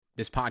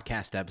This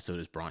podcast episode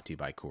is brought to you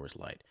by Coors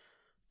Light.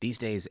 These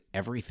days,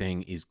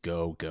 everything is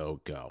go, go,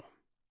 go.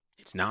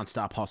 It's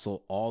nonstop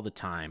hustle all the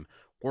time.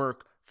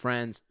 Work,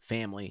 friends,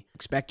 family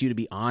expect you to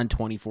be on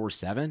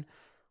 24/7.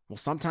 Well,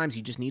 sometimes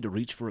you just need to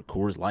reach for a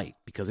Coors Light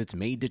because it's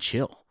made to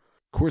chill.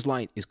 Coors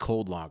Light is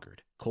cold lagered,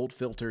 cold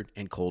filtered,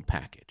 and cold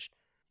packaged.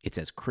 It's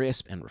as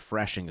crisp and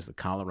refreshing as the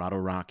Colorado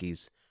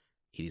Rockies.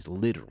 It is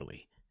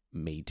literally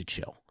made to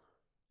chill.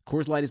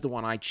 Coors Light is the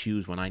one I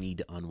choose when I need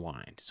to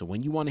unwind. So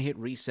when you want to hit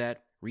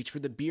reset, reach for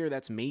the beer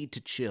that's made to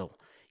chill.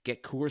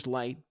 Get Coors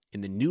Light in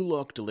the new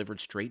look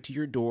delivered straight to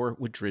your door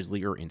with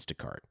Drizzly or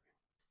Instacart.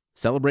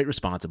 Celebrate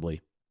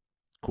responsibly.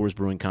 Coors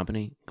Brewing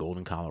Company,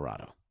 Golden,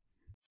 Colorado.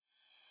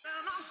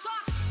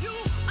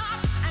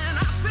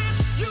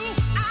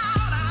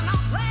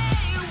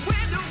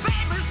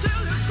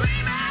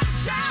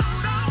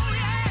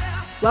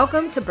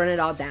 Welcome to Burn It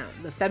All Down,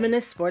 the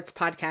feminist sports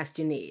podcast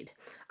you need.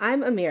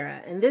 I'm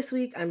Amira, and this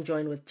week I'm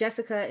joined with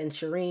Jessica and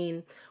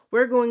Shireen.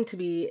 We're going to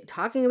be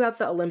talking about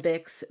the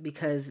Olympics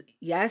because,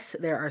 yes,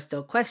 there are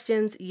still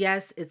questions.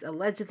 Yes, it's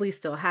allegedly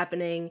still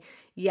happening.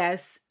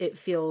 Yes, it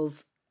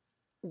feels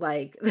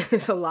like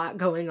there's a lot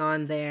going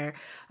on there.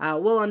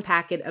 We'll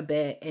unpack it a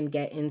bit and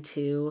get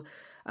into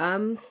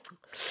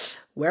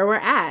where we're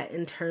at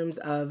in terms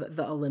of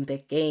the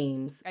Olympic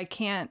Games. I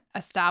can't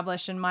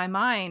establish in my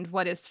mind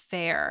what is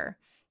fair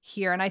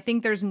here. And I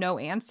think there's no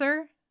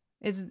answer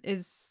is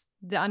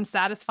the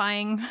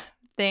unsatisfying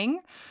thing.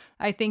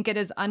 I think it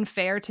is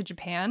unfair to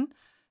Japan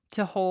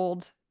to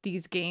hold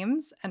these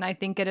games. And I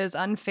think it is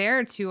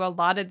unfair to a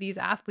lot of these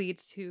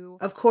athletes who...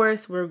 Of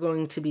course, we're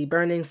going to be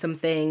burning some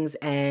things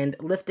and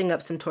lifting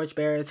up some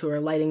torchbearers who are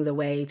lighting the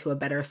way to a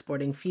better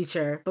sporting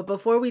future. But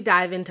before we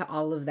dive into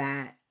all of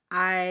that,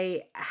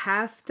 I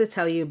have to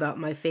tell you about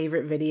my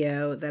favorite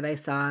video that I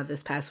saw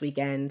this past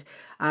weekend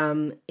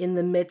in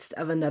the midst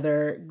of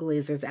another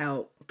Glazers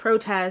Out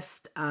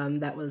protest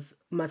that was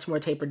much more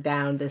tapered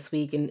down this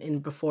week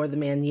and before the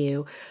Man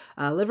U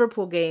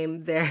Liverpool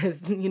game.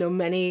 There's,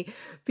 many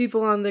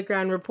people on the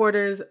ground,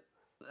 reporters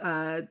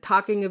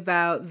talking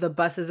about the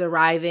buses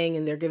arriving,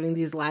 and they're giving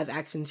these live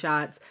action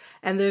shots.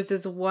 And there's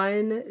this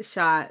one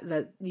shot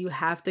that you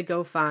have to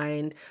go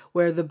find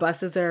where the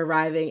buses are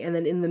arriving, and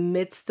then in the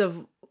midst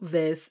of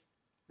this,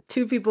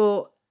 two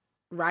people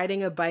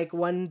riding a bike.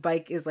 One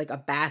bike is like a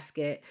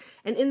basket,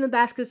 and in the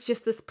basket's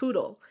just this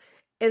poodle,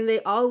 and they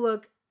all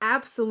look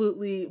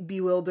absolutely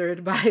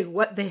bewildered by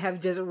what they have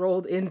just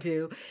rolled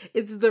into.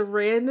 It's the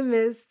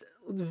randomest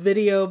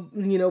video,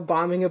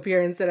 bombing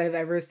appearance that I've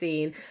ever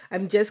seen.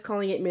 I'm just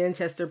calling it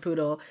Manchester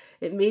Poodle.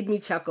 It made me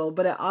chuckle,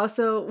 but it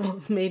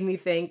also made me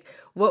think,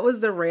 what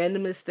was the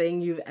randomest thing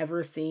you've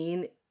ever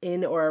seen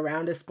in or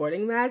around a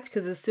sporting match?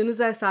 Because as soon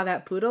as I saw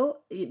that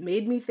poodle, it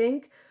made me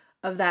think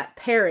of that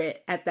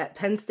parrot at that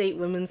Penn State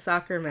women's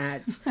soccer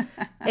match.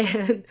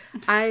 And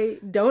I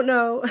don't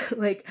know,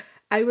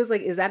 I was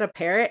like, is that a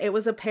parrot? It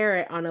was a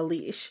parrot on a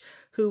leash,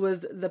 who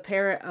was the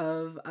parrot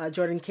of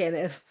Jordan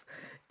Caniff's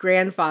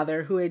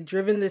grandfather, who had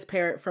driven this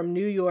parrot from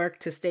New York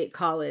to State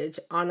College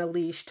on a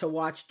leash to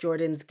watch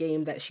Jordan's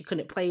game that she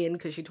couldn't play in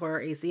because she tore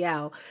her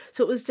ACL.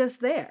 So it was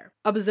just there,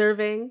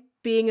 observing,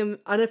 being an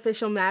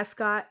unofficial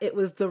mascot. It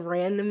was the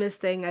randomest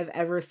thing I've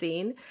ever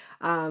seen,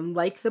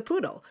 like the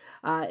poodle.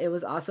 It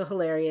was also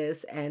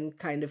hilarious and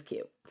kind of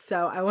cute.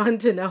 So I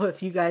wanted to know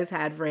if you guys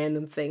had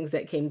random things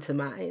that came to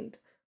mind.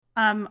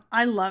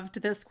 I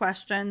loved this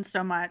question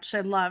so much.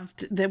 I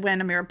loved that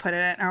when Amira put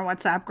it in our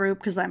WhatsApp group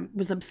because I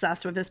was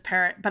obsessed with this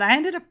parrot. But I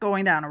ended up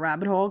going down a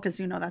rabbit hole because,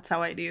 that's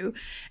how I do.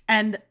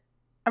 And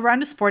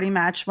around a sporting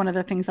match, one of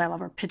the things I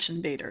love are pitch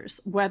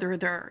invaders, whether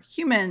they're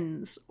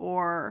humans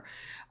or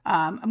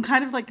I'm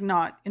kind of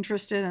not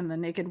interested in the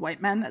naked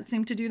white men that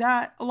seem to do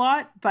that a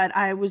lot. But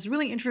I was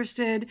really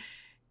interested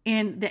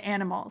in the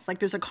animals.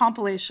 There's a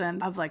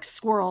compilation of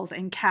squirrels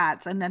and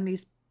cats, and then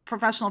these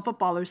professional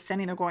footballers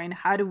standing there going,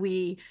 how do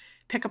we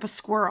pick up a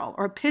squirrel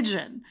or a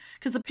pigeon?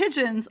 Because the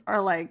pigeons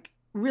are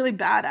really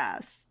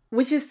badass.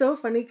 Which is so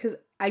funny because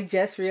I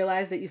just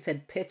realized that you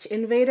said pitch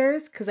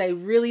invaders because I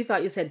really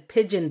thought you said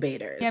pigeon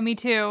baiters. Yeah, me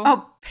too.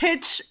 Oh,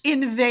 pitch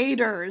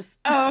invaders.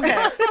 Oh,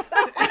 okay.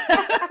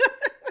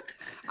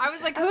 I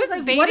was like, who's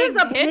invading what is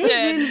a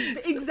pigeon?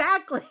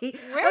 Exactly.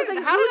 How did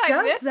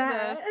I miss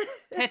that? this?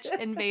 Pitch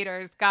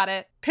invaders. Got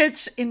it.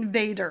 Pitch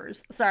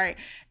invaders. Sorry.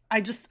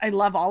 I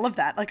love all of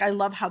that. I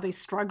love how they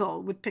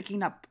struggle with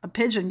picking up a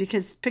pigeon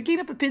because picking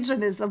up a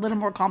pigeon is a little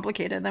more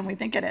complicated than we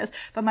think it is.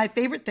 But my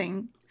favorite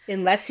thing,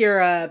 unless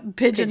you're a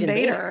pigeon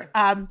baiter,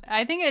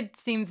 I think it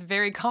seems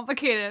very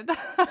complicated.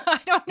 I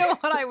don't know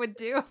what I would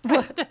do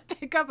to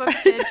pick up a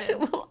pigeon.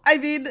 Well,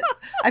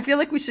 I feel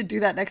like we should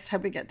do that next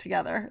time we get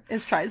together.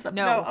 Is try something.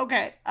 No,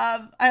 okay.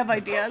 I have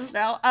ideas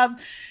now.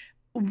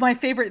 My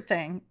favorite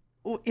thing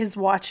is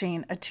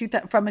watching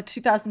from a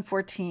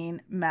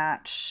 2014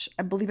 match.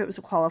 I believe it was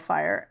a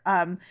qualifier.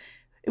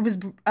 It was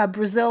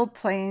Brazil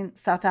playing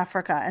South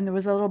Africa, and there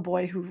was a little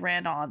boy who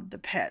ran on the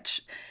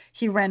pitch.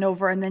 He ran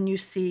over, and then you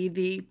see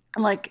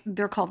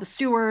they're called the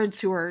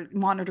stewards who are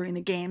monitoring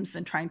the games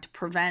and trying to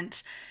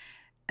prevent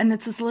And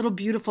it's this little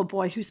beautiful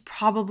boy who's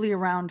probably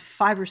around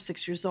 5 or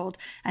 6 years old,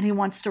 and he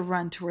wants to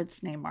run towards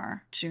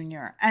Neymar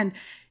Jr. And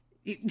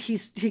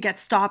he gets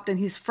stopped and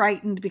he's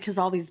frightened because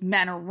all these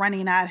men are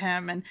running at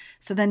him. And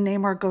so then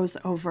Neymar goes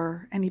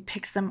over and he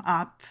picks him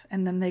up,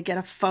 and then they get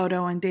a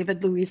photo, and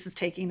David Luiz is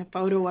taking a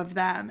photo of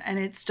them. And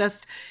it's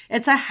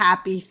a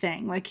happy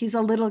thing. Like, he's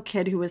a little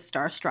kid who is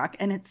starstruck,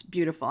 and it's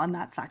beautiful. And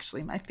that's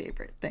actually my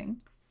favorite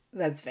thing.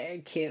 That's very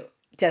cute.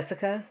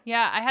 Jessica?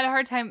 Yeah, I had a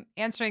hard time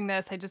answering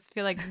this. I just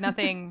feel like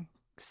nothing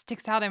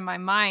sticks out in my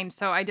mind.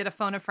 So I did a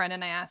phone a friend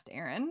and I asked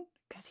Aaron,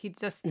 because he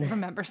just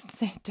remembers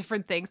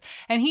different things.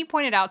 And he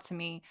pointed out to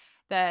me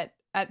that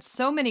at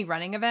so many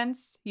running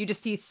events, you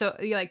just see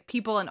like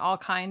people in all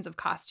kinds of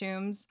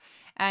costumes.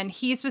 And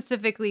he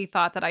specifically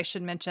thought that I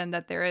should mention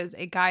that there is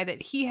a guy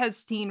that he has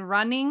seen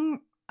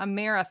running a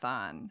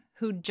marathon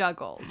who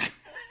juggles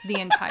the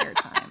entire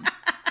time,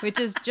 which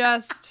is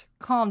just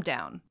calm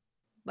down.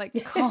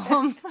 Like,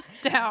 calm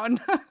down.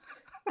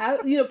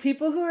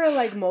 People who are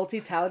like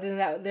multi-talented,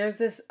 that there's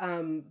this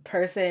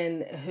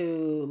person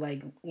who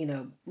like,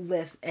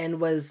 lifts and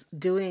was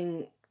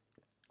doing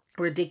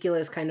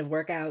ridiculous kind of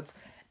workouts,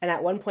 and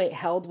at one point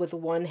held with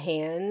one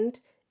hand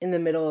in the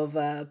middle of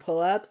a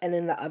pull-up, and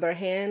in the other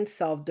hand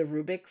solved the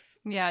Rubik's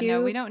cube.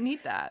 No, we don't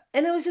need that.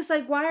 And it was just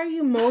like, why are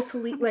you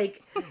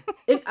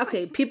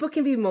okay, people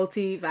can be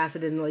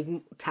multifaceted and like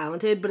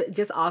talented, but it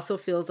just also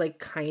feels like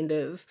kind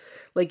of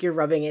like you're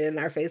rubbing it in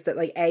our face that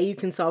like, you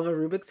can solve a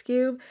Rubik's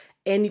cube,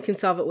 and you can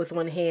solve it with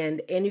one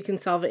hand, and you can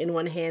solve it in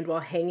one hand while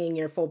hanging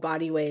your full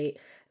body weight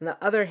in the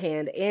other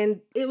hand.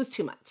 And it was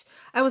too much.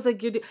 I was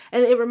like, and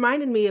it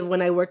reminded me of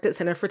when I worked at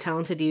Center for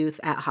Talented Youth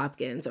at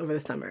Hopkins over the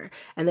summer,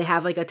 and they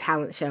have like a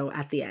talent show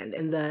at the end.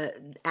 And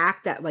the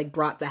act that like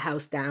brought the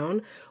house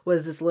down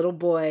was this little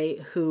boy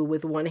who,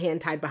 with one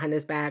hand tied behind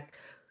his back,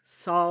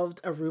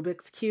 solved a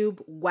Rubik's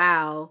Cube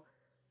while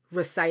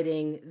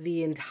reciting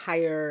the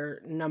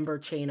entire number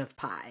chain of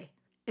pi.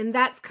 And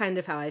that's kind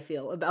of how I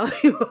feel about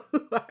people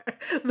who are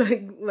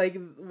like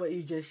what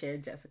you just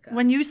shared, Jessica.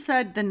 When you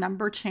said the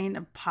number chain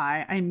of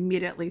pi, I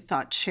immediately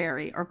thought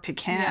cherry or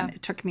pecan. Yeah.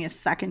 It took me a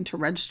second to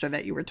register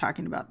that you were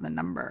talking about the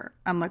number.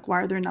 I'm like,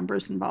 why are there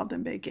numbers involved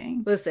in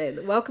baking?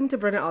 Listen, welcome to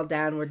Burn It All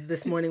Down.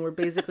 This morning we're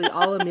basically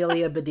all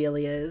Amelia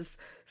Bedelias.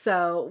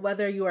 So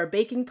whether you are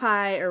baking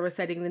pie or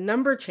reciting the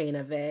number chain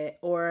of it,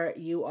 or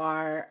you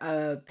are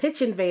a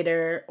pitch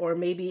invader, or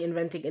maybe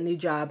inventing a new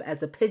job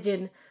as a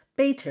pigeon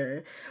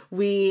baiter,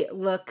 we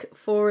look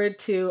forward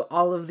to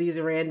all of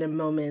these random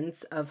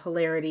moments of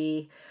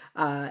hilarity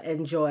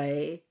and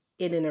joy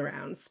in and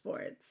around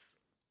sports.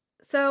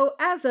 So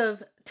as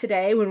of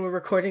today, when we're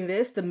recording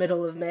this, the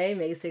middle of May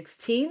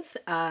 16th,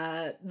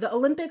 the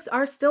Olympics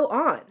are still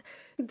on,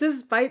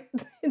 despite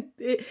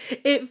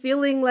it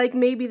feeling like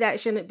maybe that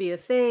shouldn't be a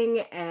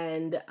thing,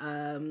 and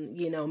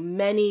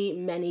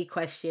many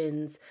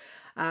questions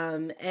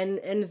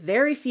and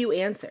very few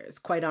answers,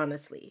 quite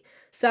honestly.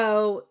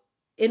 So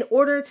in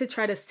order to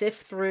try to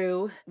sift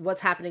through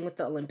what's happening with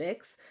the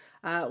Olympics,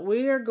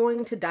 we are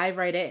going to dive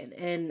right in.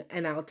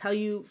 And I'll tell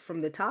you from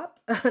the top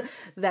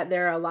that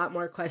there are a lot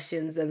more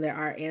questions than there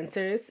are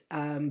answers,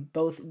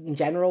 both in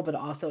general, but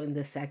also in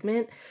this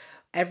segment.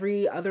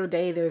 Every other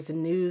day, there's a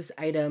news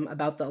item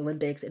about the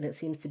Olympics, and it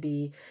seems to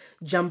be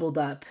jumbled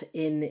up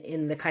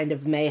in the kind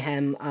of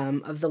mayhem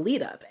of the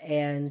lead up.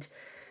 And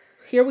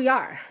here we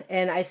are.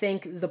 And I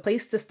think the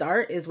place to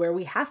start is where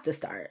we have to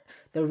start.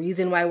 The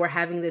reason why we're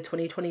having the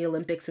 2020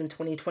 Olympics in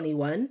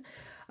 2021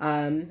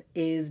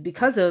 is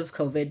because of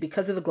COVID,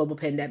 because of the global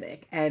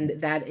pandemic. And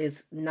that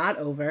is not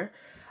over.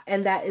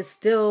 And that is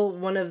still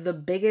one of the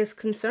biggest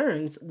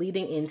concerns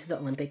leading into the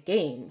Olympic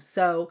Games.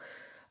 So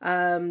the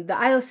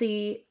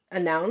IOC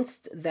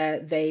announced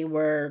that they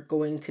were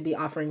going to be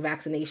offering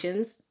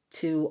vaccinations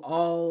to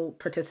all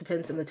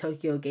participants in the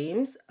Tokyo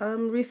Games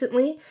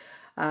recently.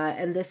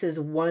 And this is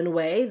one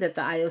way that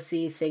the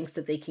IOC thinks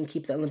that they can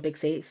keep the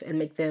Olympics safe and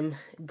make them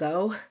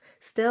go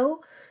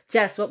still.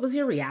 Jess, what was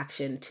your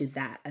reaction to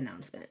that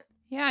announcement?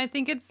 Yeah, I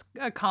think it's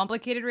a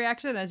complicated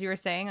reaction. As you were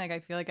saying, like, I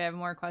feel like I have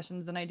more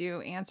questions than I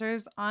do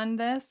answers on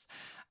this.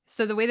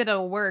 So the way that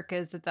it'll work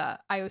is that the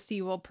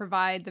IOC will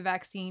provide the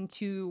vaccine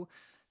to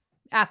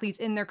athletes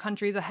in their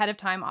countries ahead of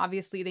time.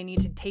 Obviously, they need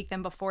to take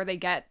them before they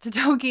get to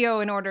Tokyo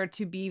in order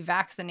to be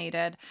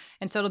vaccinated.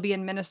 And so it'll be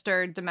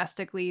administered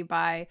domestically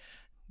by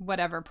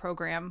whatever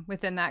program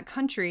within that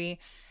country.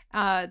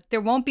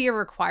 There won't be a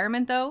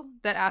requirement, though,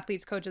 that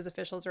athletes, coaches,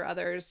 officials, or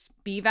others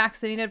be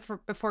vaccinated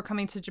before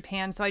coming to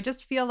Japan. So I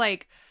just feel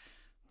like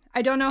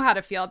I don't know how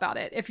to feel about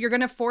it. If you're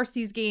going to force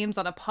these games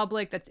on a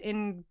public that's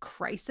in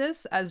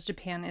crisis, as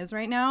Japan is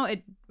right now,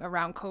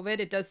 around COVID,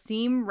 it does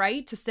seem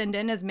right to send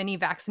in as many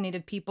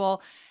vaccinated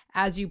people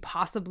as you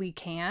possibly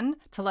can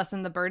to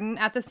lessen the burden.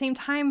 At the same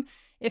time,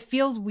 it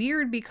feels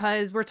weird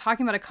because we're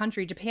talking about a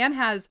country. Japan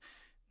has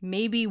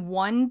maybe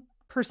 1%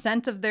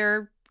 of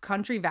their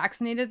country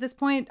vaccinated at this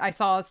point. I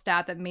saw a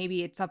stat that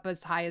maybe it's up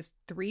as high as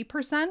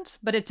 3%,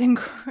 but it's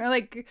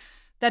like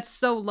that's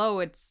so low.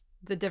 It's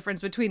the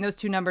difference between those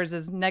two numbers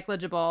is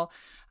negligible.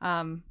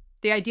 The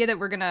idea that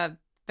we're going to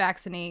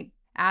vaccinate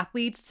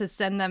athletes to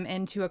send them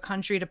into a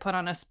country to put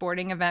on a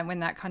sporting event when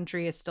that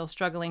country is still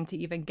struggling to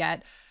even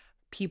get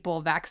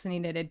people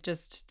vaccinated. It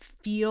just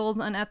feels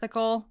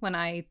unethical when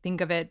I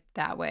think of it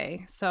that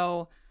way.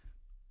 So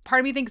part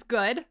of me thinks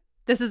good.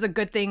 This is a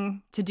good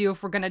thing to do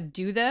if we're going to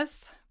do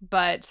this,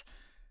 but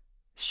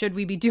should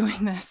we be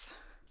doing this?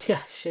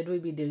 Yeah, should we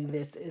be doing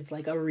this is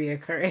like a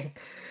reoccurring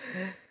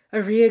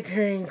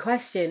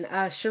question.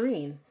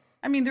 Shireen.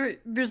 I mean,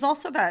 there's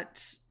also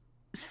that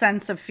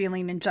sense of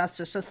feeling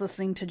injustice just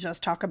listening to Jess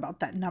talk about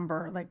that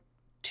number, like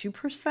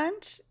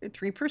 2%,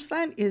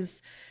 3%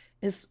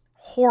 is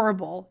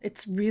horrible.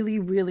 It's really,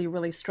 really,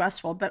 really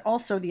stressful. But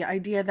also the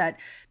idea that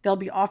they'll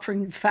be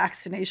offering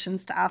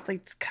vaccinations to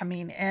athletes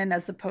coming in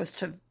as opposed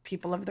to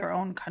people of their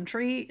own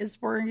country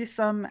is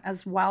worrisome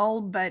as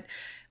well. But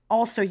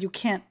also you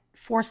can't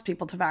force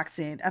people to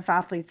vaccinate. If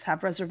athletes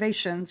have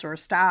reservations or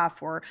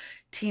staff or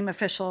team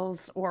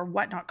officials or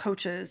whatnot,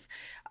 coaches,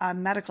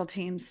 medical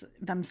teams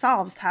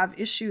themselves have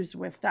issues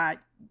with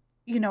that.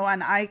 You know,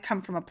 and I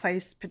come from a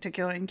place,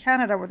 particularly in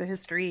Canada, where the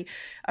history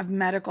of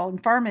medical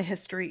and pharma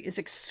history is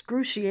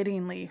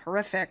excruciatingly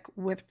horrific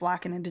with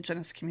Black and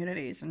Indigenous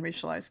communities and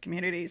racialized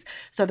communities.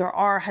 So there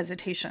are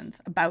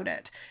hesitations about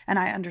it. And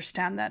I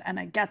understand that and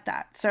I get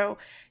that. So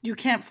you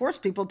can't force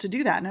people to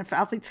do that. And if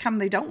athletes come,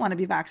 they don't want to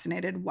be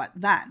vaccinated, what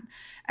then?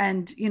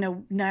 And, you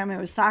know, Naomi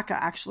Osaka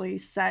actually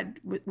said,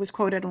 was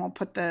quoted, and we'll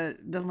put the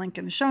link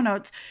in the show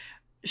notes.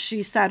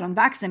 She said on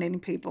vaccinating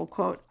people,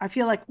 quote, "I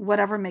feel like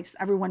whatever makes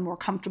everyone more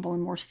comfortable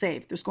and more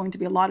safe. There's going to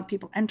be a lot of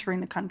people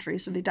entering the country,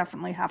 so they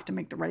definitely have to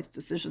make the right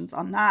decisions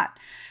on that.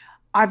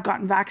 I've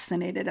gotten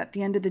vaccinated. At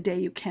the end of the day,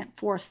 you can't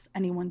force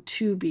anyone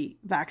to be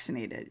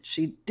vaccinated."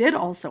 She did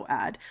also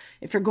add,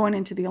 "If you're going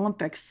into the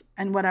Olympics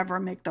and whatever,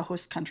 make the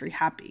host country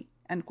happy,"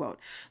 end quote.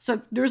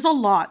 So there's a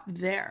lot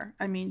there.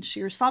 I mean, she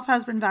herself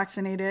has been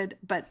vaccinated,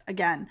 but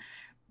again,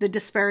 the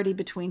disparity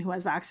between who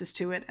has access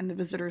to it and the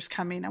visitors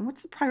coming, and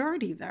what's the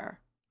priority there?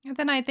 And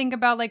then I think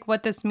about like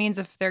what this means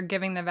if they're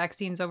giving the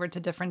vaccines over to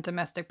different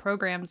domestic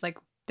programs. Like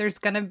there's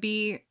going to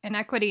be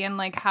inequity in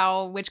like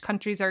which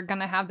countries are going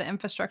to have the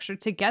infrastructure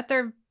to get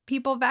their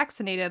people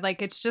vaccinated.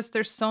 Like it's just,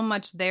 there's so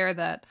much there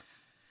that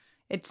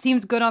it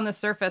seems good on the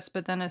surface,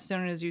 but then as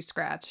soon as you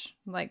scratch,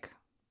 like,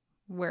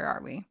 where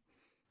are we?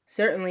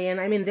 Certainly. And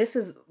I mean, this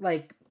is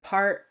like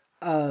part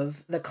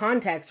of the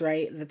context,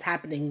 right, that's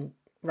happening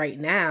right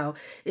now,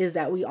 is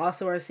that we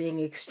also are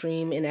seeing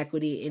extreme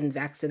inequity in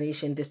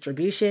vaccination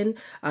distribution.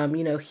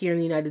 You know, here in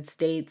the United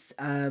States,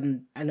 I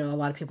know a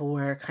lot of people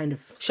were kind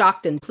of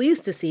shocked and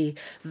pleased to see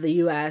the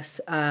U.S.,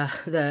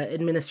 the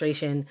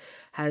administration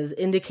has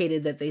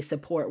indicated that they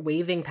support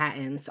waiving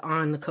patents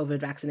on COVID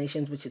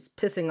vaccinations, which is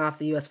pissing off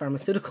the U.S.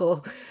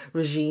 pharmaceutical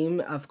regime,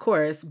 of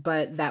course,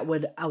 but that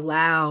would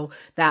allow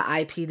that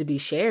IP to be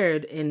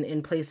shared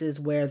in places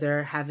where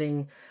they're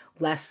having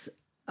less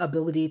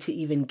ability to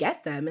even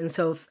get them. And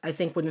so I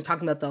think when you're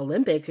talking about the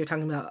Olympics, you're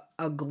talking about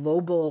a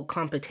global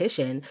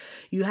competition.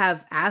 You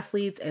have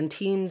athletes and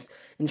teams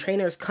and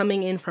trainers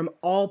coming in from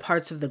all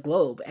parts of the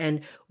globe.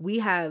 And we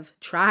have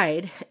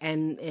tried,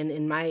 and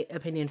in my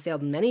opinion,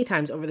 failed many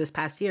times over this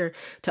past year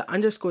to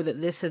underscore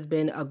that this has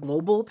been a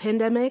global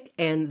pandemic,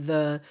 and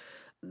the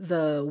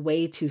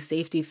way to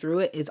safety through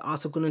it is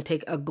also going to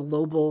take a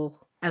global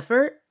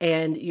effort.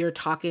 And you're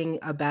talking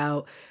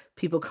about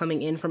people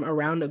coming in from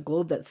around the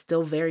globe that's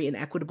still very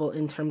inequitable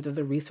in terms of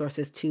the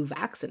resources to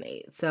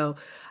vaccinate. So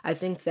I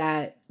think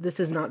that this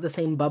is not the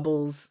same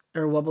bubbles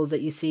or wobbles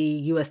that you see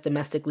U.S.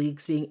 domestic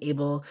leagues being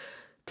able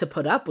to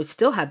put up, which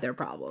still had their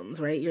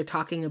problems, right? You're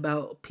talking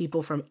about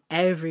people from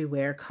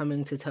everywhere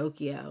coming to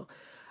Tokyo.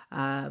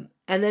 And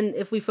then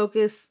if we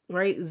focus,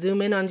 right,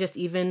 zoom in on just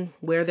even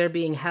where they're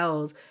being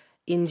held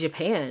in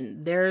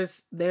Japan,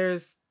 there's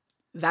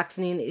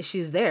vaccinating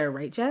issues there,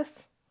 right,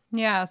 Jess?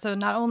 Yeah, so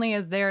not only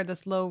is there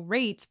this low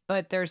rate,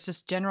 but there's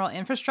just general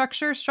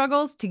infrastructure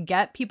struggles to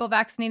get people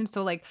vaccinated.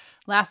 So like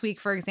last week,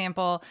 for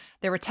example,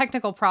 there were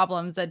technical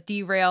problems that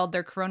derailed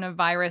their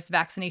coronavirus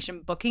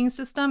vaccination booking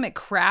system. It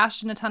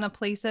crashed in a ton of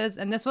places.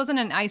 And this wasn't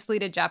an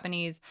isolated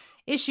Japanese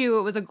issue.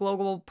 It was a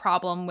global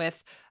problem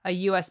with a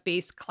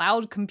US-based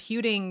cloud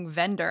computing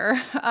vendor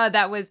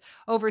that was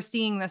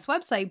overseeing this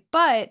website.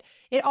 But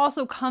it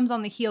also comes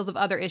on the heels of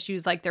other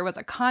issues, like there was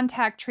a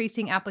contact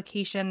tracing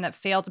application that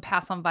failed to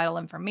pass on vital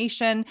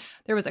information.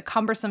 There was a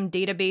cumbersome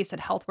database that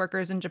health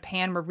workers in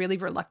Japan were really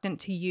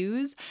reluctant to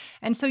use.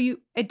 And so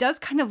it does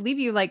kind of leave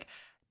you like,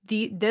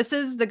 this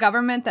is the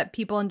government that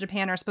people in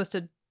Japan are supposed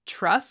to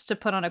trust to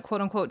put on a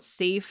quote unquote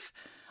safe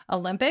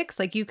Olympics.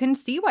 Like you can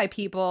see why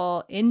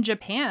people in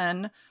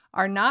Japan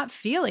are not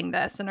feeling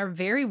this and are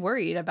very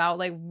worried about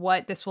like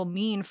what this will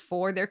mean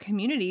for their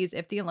communities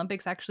if the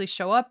Olympics actually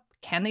show up.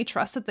 Can they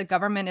trust that the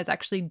government is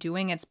actually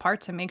doing its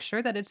part to make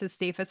sure that it's as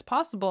safe as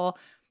possible?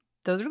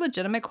 Those are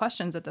legitimate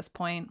questions at this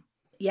point.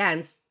 Yeah,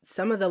 and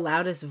some of the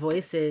loudest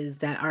voices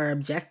that are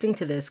objecting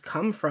to this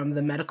come from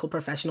the medical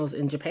professionals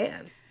in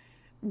Japan.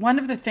 One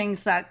of the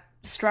things that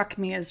struck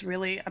me as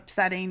really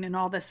upsetting in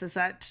all this is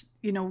that,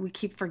 we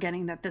keep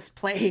forgetting that this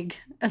plague,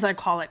 as I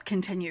call it,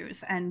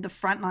 continues, and the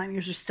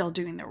frontliners are still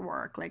doing their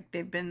work. Like,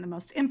 they've been the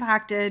most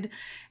impacted.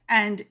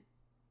 And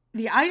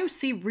the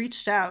IOC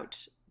reached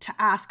out to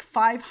ask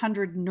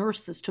 500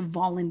 nurses to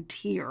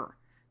volunteer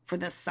for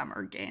this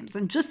summer games.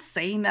 And just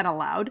saying that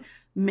aloud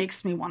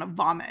makes me want to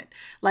vomit.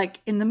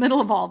 Like, in the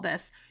middle of all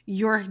this,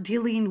 you're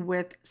dealing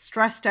with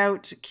stressed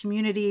out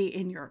community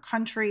in your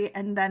country.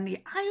 And then the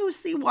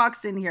IOC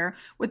walks in here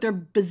with their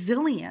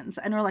bazillions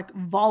and are like,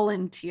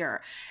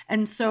 volunteer.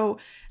 And so,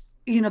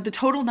 the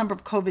total number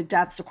of COVID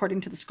deaths,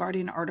 according to this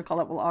Guardian article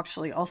that we'll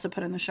actually also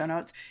put in the show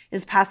notes,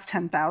 is past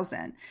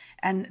 10,000,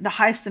 and the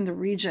highest in the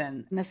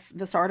region. And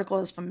this article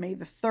is from May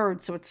the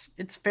 3rd, so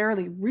it's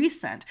fairly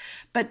recent.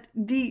 But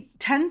the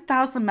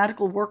 10,000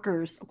 medical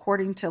workers,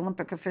 according to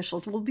Olympic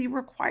officials, will be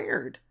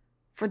required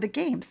for the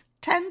games.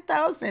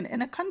 10,000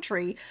 in a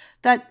country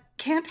that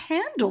can't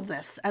handle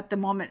this at the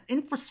moment,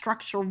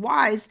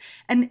 infrastructure-wise,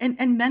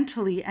 and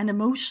mentally and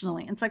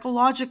emotionally and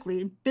psychologically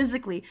and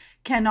physically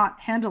cannot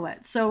handle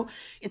it. So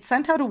it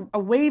sent out a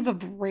wave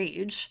of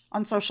rage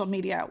on social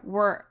media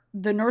where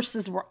the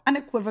nurses were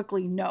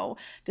unequivocally, no,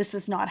 this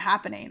is not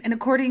happening. And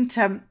according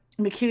to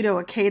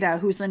Mikito Ikeda,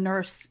 who's a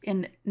nurse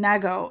in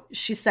Nago,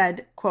 she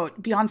said,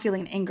 quote, "Beyond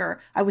feeling anger,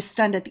 I was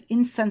stunned at the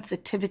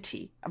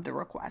insensitivity of the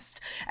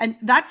request." And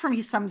that for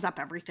me sums up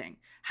everything.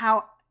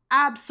 How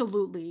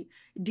absolutely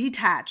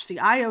detached the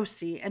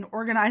IOC and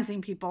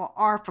organizing people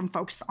are from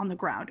folks on the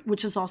ground,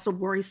 which is also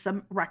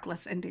worrisome,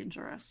 reckless, and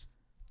dangerous.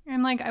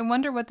 And I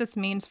wonder what this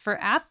means for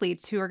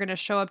athletes who are going to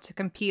show up to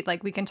compete.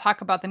 Like, we can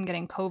talk about them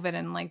getting COVID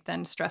and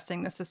then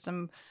stressing the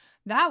system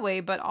that way,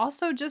 but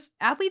also just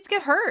athletes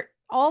get hurt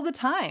all the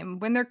time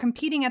when they're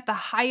competing at the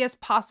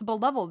highest possible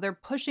level. They're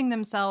pushing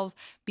themselves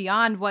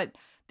beyond what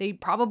they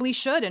probably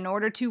should in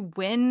order to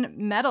win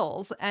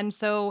medals. And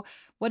so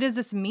what does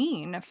this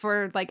mean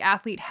for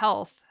athlete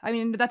health? I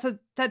mean,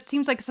 that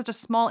seems like such a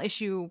small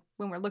issue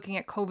when we're looking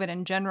at COVID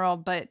in general,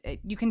 but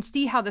you can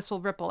see how this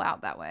will ripple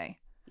out that way.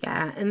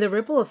 Yeah, and the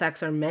ripple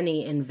effects are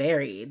many and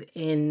varied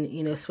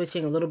in,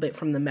 switching a little bit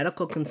from the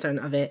medical concern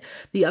of it.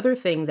 The other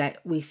thing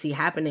that we see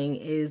happening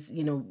is,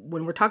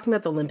 when we're talking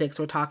about the Olympics,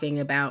 we're talking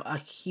about a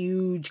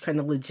huge kind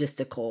of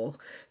logistical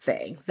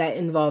thing that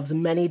involves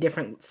many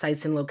different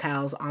sites and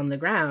locales on the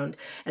ground.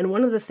 And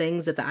one of the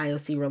things that the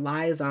IOC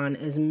relies on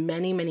is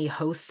many, many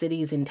host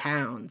cities and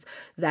towns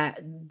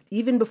that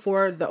even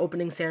before the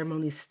opening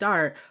ceremonies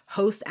start,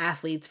 host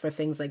athletes for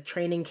things like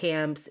training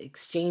camps,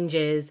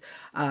 exchanges,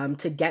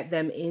 to get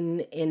them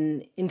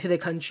into the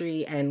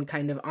country and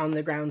kind of on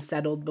the ground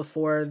settled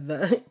before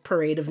the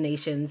Parade of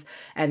Nations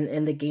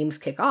and the games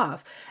kick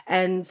off.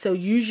 And so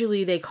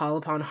usually they call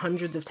upon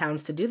hundreds of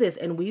towns to do this.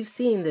 And we've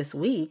seen this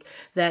week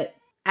that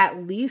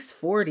at least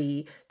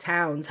 40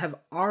 towns have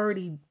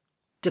already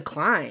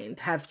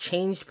have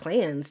changed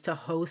plans to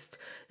host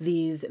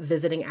these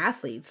visiting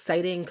athletes,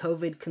 citing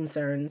COVID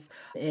concerns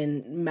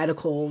and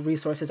medical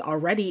resources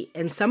already.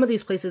 And some of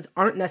these places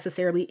aren't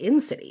necessarily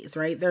in cities,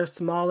 right? They're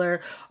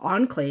smaller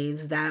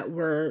enclaves that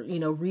were,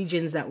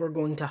 regions that were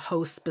going to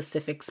host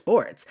specific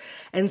sports.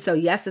 And so,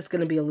 yes, it's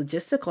going to be a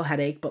logistical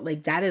headache,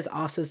 but that is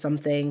also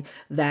something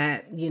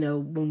that,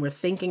 when we're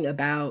thinking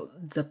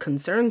about the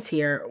concerns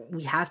here,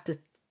 we have to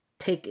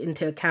take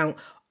into account,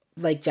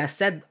 like Jess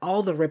said,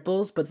 all the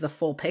ripples, but the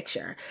full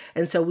picture.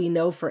 And so we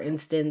know, for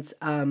instance,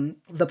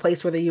 the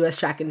place where the U.S.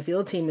 track and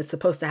field team is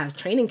supposed to have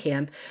training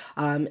camp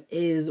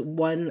is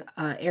one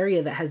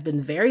area that has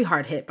been very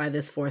hard hit by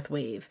this fourth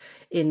wave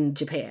in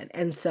Japan.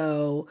 And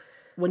so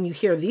when you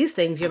hear these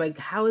things, you're like,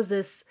 how is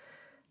this,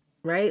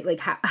 right?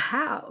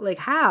 How?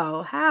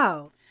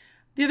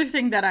 The other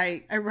thing that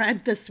I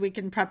read this week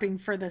in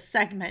prepping for this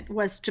segment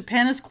was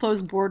Japan has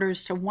closed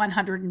borders to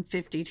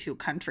 152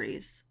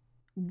 countries.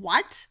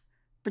 What?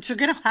 But you're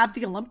going to have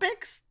the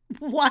Olympics?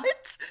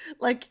 What?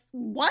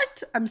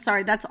 What? I'm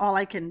sorry. I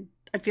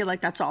feel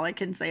like that's all I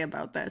can say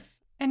about this.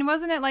 And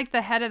wasn't it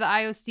the head of the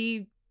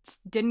IOC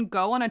didn't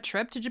go on a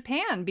trip to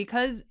Japan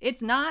because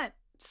it's not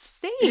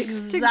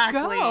safe to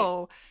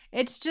go?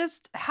 It's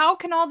just, how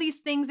can all these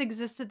things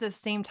exist at the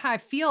same time? I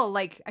feel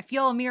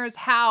Amira's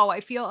how.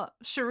 I feel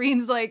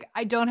Shireen's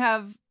I don't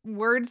have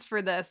words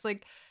for this.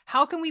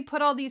 How can we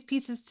put all these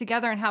pieces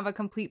together and have a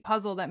complete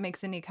puzzle that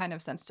makes any kind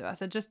of sense to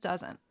us? It just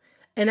doesn't.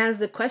 And as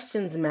the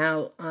questions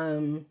mount,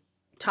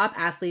 top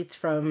athletes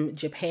from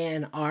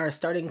Japan are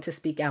starting to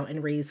speak out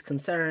and raise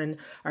concern.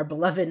 Our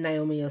beloved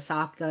Naomi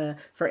Osaka,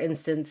 for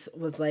instance,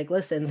 was like,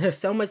 listen, there's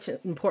so much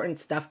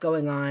important stuff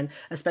going on,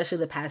 especially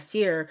the past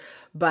year,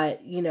 but,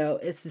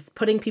 it's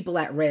putting people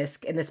at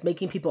risk and it's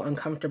making people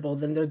uncomfortable,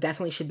 then there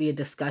definitely should be a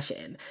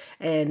discussion.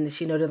 And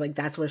she noted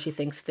that's where she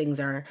thinks things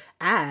are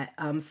at.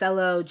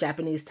 Fellow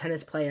Japanese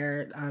tennis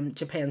player,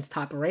 Japan's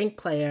top ranked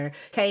player,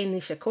 Kei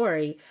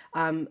Nishikori,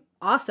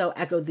 also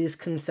echoed these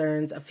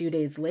concerns a few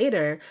days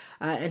later.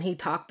 And he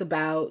talked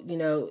about,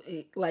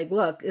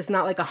 look, it's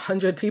not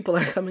 100 people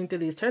are coming to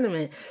these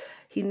tournaments.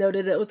 He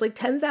noted that it was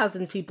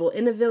 10,000 people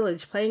in a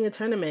village playing a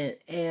tournament.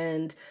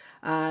 And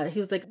He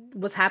was like,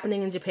 what's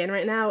happening in Japan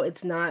right now,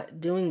 it's not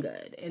doing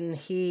good. And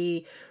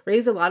he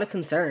raised a lot of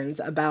concerns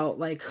about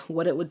like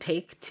what it would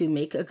take to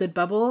make a good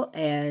bubble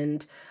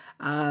and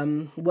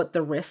what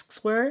the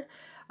risks were.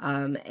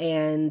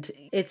 And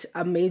it's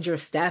a major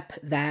step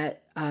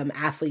that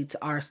athletes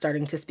are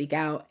starting to speak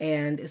out.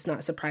 And it's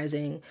not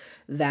surprising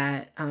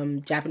that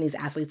Japanese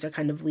athletes are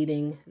kind of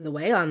leading the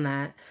way on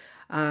that.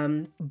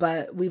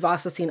 But we've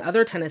also seen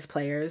other tennis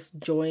players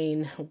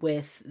join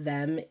with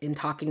them in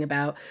talking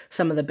about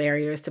some of the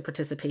barriers to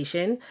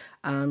participation.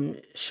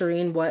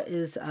 Shireen, what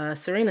is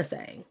Serena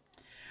saying?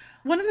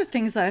 One of the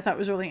things that I thought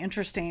was really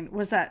interesting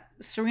was that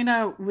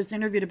Serena was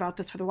interviewed about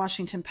this for the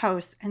Washington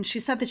Post, and she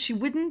said that she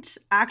wouldn't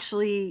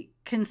actually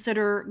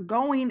consider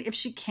going if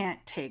she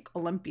can't take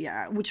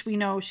Olympia, which we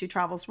know she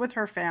travels with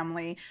her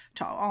family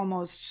to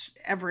almost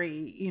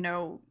every,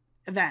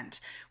 event,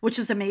 which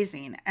is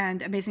amazing,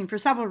 and amazing for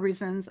several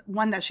reasons.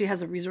 One, that she has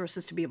the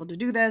resources to be able to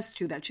do this.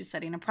 Two, that she's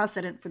setting a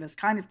precedent for this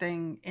kind of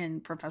thing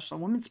in professional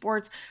women's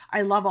sports.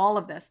 I love all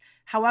of this.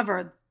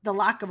 However, the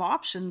lack of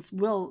options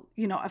will,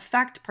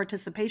 affect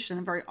participation.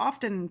 And very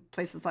often in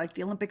places like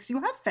the Olympics, you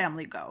have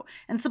family go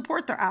and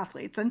support their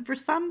athletes. And for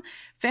some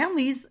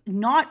families,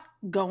 not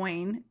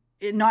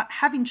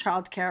having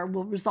childcare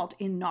will result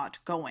in not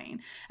going,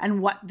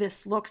 and what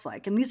this looks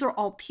like. And these are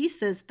all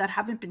pieces that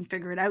haven't been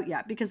figured out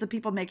yet, because the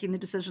people making the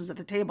decisions at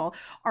the table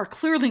are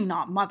clearly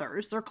not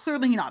mothers. They're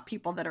clearly not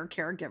people that are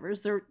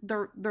caregivers.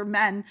 They're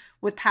men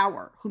with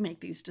power who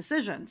make these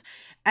decisions.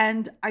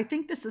 And I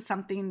think this is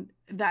something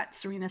that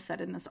Serena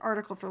said in this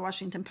article for the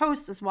Washington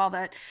Post as well,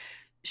 that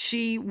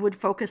she would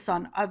focus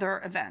on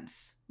other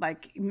events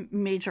like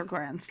major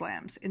Grand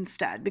Slams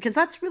instead, because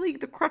that's really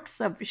the crux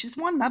of, she's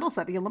won medals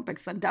at the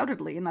Olympics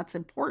undoubtedly, and that's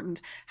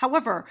important.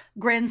 However,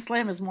 Grand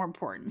Slam is more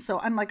important. So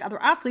unlike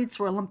other athletes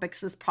where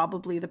Olympics is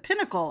probably the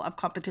pinnacle of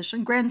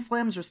competition, Grand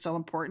Slams are still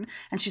important,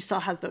 and she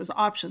still has those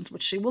options,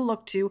 which she will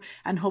look to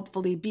and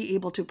hopefully be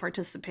able to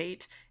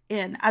participate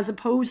in, as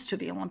opposed to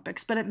the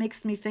Olympics. But it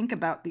makes me think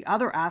about the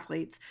other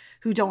athletes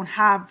who don't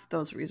have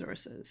those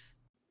resources.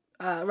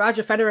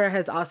 Roger Federer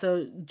has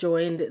also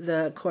joined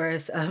the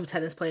chorus of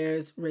tennis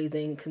players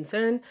raising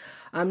concern,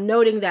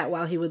 noting that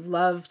while he would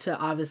love to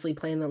obviously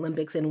play in the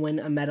Olympics and win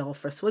a medal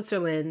for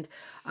Switzerland,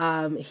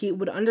 he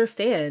would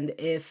understand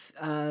if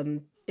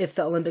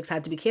the Olympics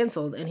had to be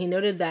canceled. And he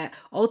noted that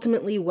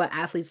ultimately what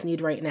athletes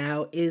need right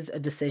now is a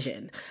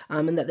decision,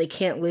 and that they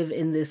can't live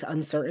in this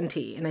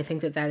uncertainty. And I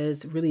think that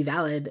is really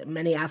valid.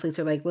 Many athletes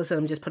are like, listen,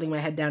 I'm just putting my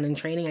head down in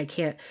training.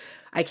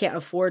 I can't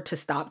afford to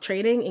stop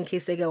training in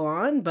case they go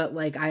on, but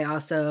like I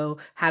also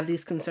have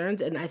these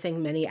concerns. And I think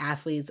many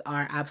athletes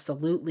are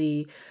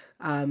absolutely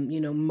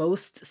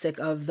most sick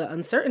of the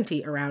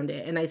uncertainty around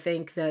it. And I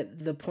think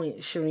that the point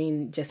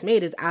Shireen just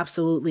made is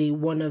absolutely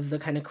one of the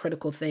kind of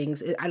critical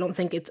things. I don't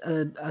think it's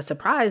a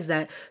surprise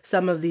that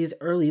some of these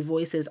early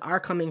voices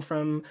are coming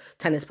from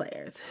tennis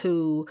players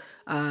who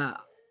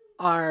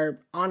are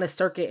on a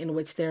circuit in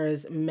which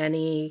there's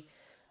many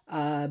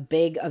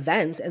big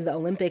events, and the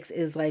Olympics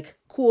is like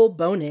cool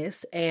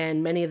bonus,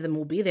 and many of them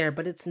will be there,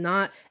 but it's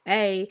not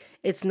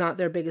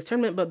their biggest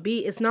tournament, but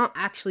B, it's not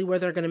actually where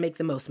they're going to make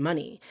the most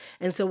money.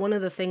 And so one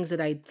of the things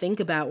that I think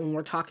about when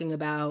we're talking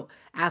about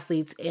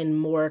athletes in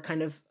more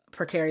kind of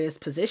precarious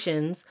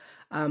positions,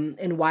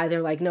 and why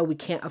they're like, no, we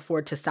can't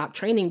afford to stop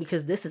training,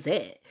 because this is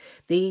it.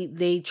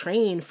 They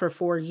train for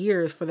 4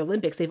 years for the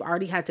Olympics. They've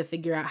already had to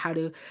figure out how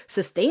to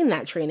sustain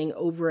that training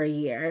over a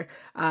year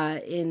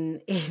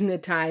in a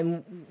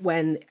time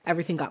when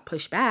everything got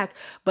pushed back.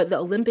 But the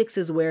Olympics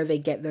is where they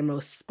get their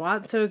most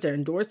sponsors, their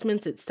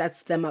endorsements. It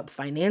sets them up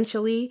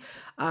financially.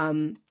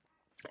 And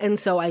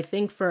so I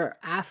think for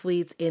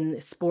athletes in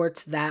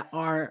sports that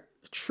are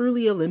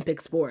truly Olympic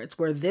sports,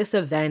 where this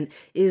event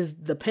is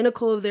the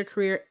pinnacle of their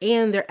career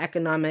and their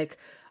economic,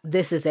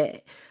 this is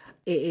it.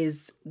 It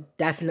is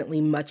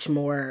definitely much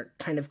more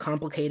kind of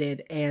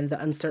complicated, and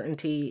the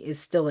uncertainty is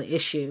still an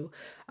issue.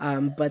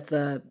 But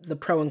the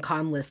pro and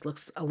con list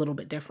looks a little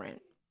bit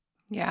different.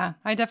 Yeah,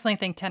 I definitely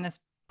think tennis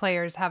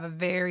players have a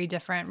very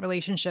different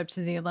relationship to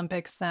the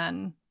Olympics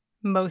than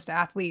most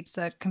athletes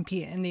that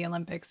compete in the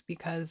Olympics,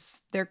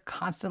 because they're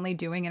constantly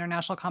doing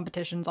international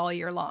competitions all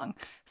year long.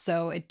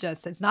 So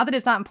it's not that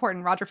it's not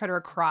important. Roger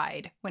Federer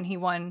cried when he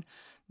won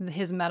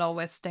his medal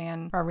with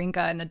Stan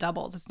Wawrinka in the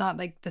doubles. It's not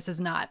like this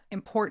is not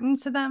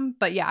important to them.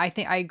 But yeah, I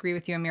think I agree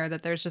with you, Amir,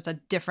 that there's just a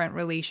different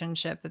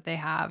relationship that they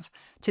have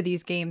to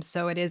these games.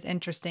 So it is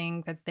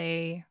interesting that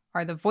they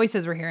are the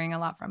voices we're hearing a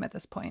lot from at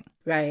this point.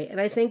 Right. And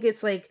I think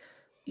it's like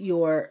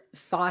your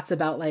thoughts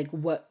about like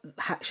what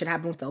should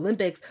happen with the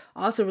Olympics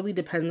also really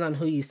depends on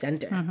who you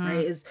center, right?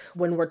 Is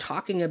when we're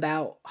talking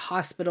about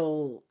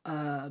hospital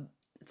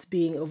it's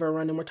being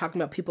overrun and we're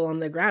talking about people on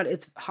the ground,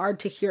 it's hard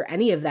to hear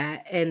any of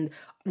that and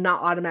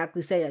not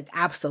automatically say like,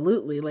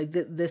 absolutely, like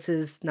this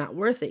is not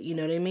worth it. You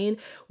know what I mean?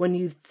 When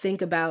you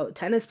think about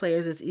tennis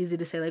players, it's easy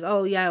to say like,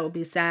 oh yeah, it will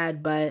be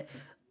sad, but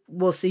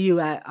we'll see you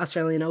at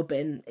Australian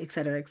Open, et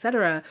cetera, et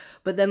cetera.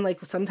 But then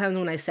like sometimes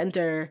when I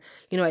center,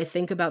 I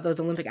think about those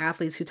Olympic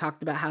athletes who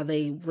talked about how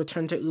they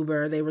returned to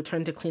Uber, they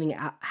returned to cleaning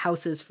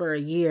houses for a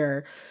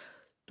year,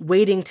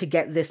 waiting to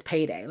get this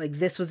payday. Like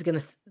this was going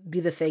to be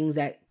the thing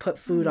that put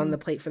food on the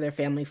plate for their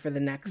family for the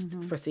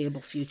next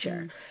foreseeable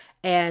future.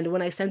 And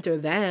when I center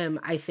them,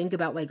 I think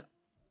about like,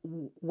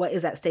 what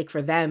is at stake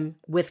for them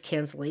with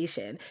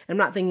cancellation. I'm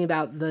not thinking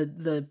about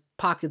the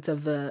pockets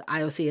of the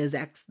IOC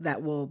execs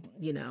that will,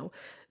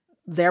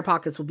 their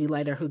pockets will be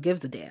lighter, who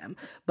gives a damn.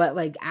 But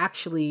like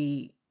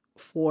actually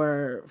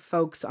for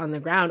folks on the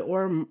ground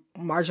or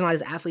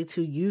marginalized athletes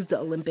who use the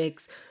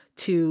Olympics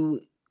to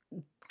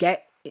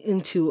get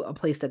into a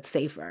place that's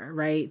safer,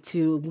 right?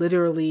 To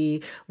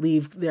literally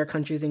leave their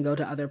countries and go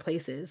to other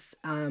places.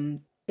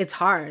 It's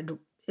hard.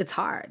 It's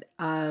hard.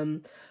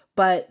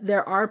 But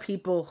there are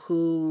people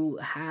who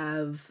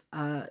have,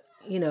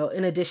 in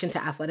addition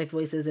to athletic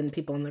voices and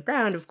people on the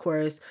ground, of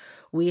course,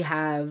 we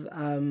have,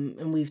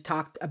 and we've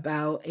talked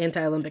about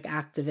anti-Olympic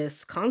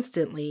activists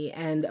constantly.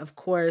 And of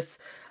course,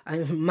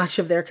 much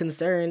of their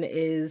concern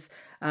is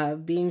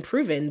being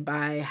proven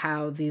by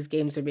how these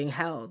games are being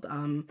held.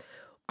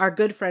 Our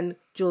good friend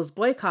Jules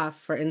Boykoff,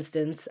 for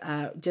instance,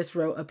 just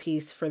wrote a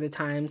piece for The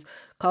Times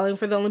calling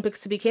for the Olympics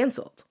to be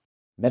canceled.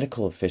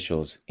 Medical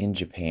officials in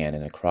Japan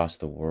and across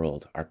the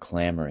world are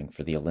clamoring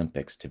for the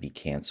Olympics to be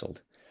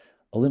canceled.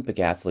 Olympic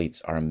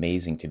athletes are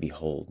amazing to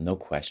behold, no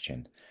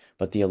question,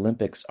 but the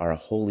Olympics are a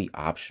wholly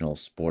optional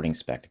sporting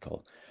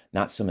spectacle,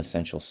 not some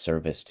essential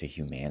service to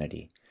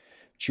humanity.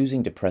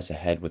 Choosing to press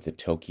ahead with the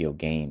Tokyo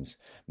Games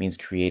means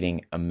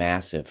creating a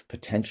massive,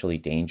 potentially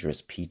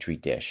dangerous petri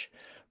dish.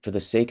 For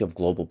the sake of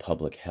global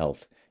public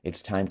health,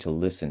 it's time to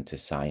listen to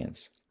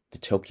science. The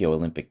Tokyo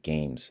Olympic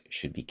Games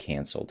should be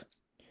canceled.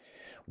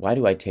 Why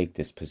do I take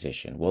this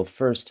position? Well,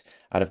 first,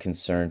 out of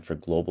concern for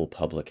global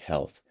public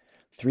health.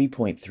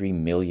 3.3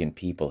 million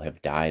people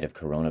have died of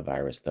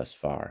coronavirus thus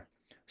far.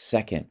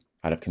 Second,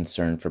 out of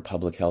concern for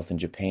public health in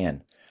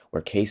Japan,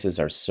 where cases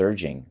are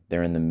surging.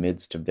 They're in the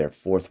midst of their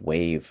fourth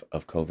wave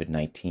of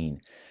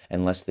COVID-19,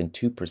 and less than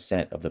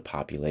 2% of the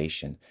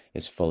population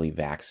is fully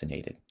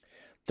vaccinated.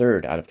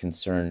 Third, out of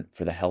concern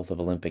for the health of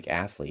Olympic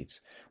athletes,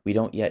 we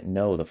don't yet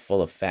know the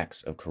full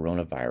effects of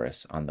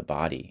coronavirus on the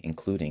body,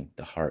 including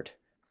the heart.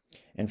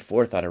 And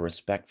fourth, out of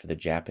respect for the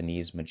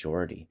Japanese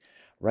majority.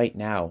 Right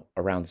now,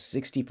 around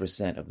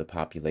 60% of the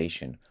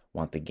population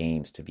want the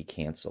games to be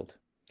canceled.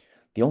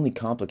 The only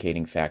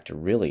complicating factor,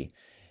 really,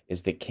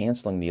 is that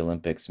canceling the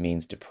Olympics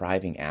means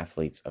depriving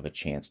athletes of a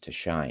chance to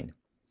shine.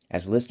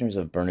 As listeners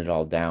of Burn It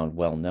All Down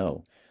well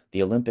know,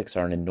 the Olympics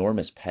are an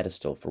enormous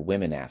pedestal for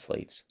women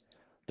athletes.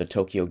 The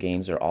Tokyo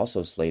Games are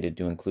also slated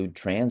to include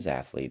trans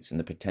athletes and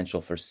the potential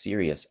for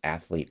serious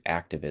athlete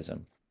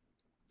activism.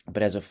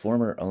 But as a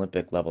former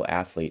Olympic-level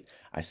athlete,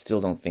 I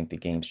still don't think the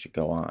games should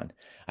go on.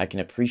 I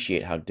can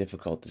appreciate how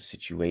difficult the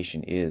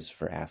situation is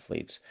for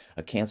athletes.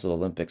 A canceled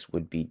Olympics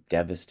would be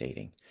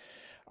devastating.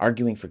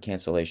 Arguing for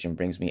cancellation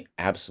brings me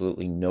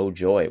absolutely no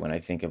joy when I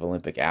think of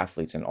Olympic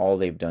athletes and all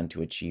they've done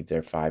to achieve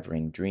their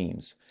 5-ring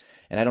dreams.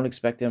 And I don't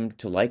expect them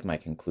to like my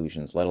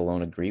conclusions, let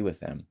alone agree with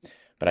them.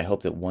 But I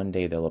hope that one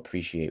day they'll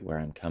appreciate where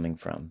I'm coming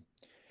from.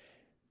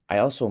 I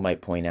also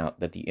might point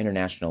out that the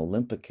International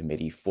Olympic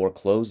Committee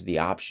foreclosed the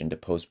option to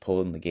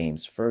postpone the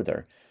games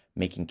further,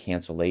 making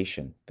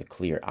cancellation the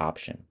clear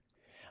option.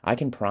 I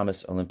can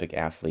promise Olympic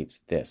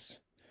athletes this: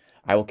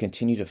 I will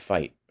continue to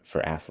fight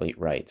for athlete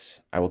rights.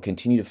 I will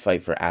continue to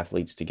fight for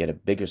athletes to get a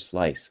bigger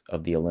slice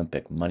of the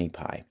Olympic money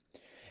pie.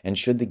 And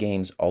should the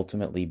games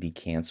ultimately be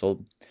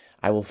canceled,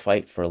 I will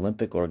fight for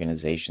Olympic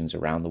organizations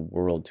around the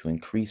world to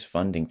increase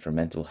funding for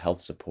mental health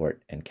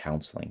support and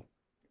counseling.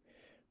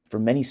 For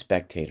many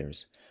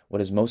spectators,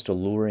 what is most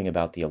alluring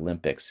about the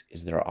Olympics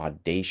is their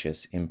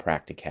audacious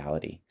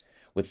impracticality,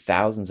 with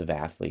thousands of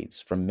athletes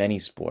from many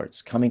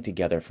sports coming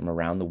together from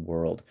around the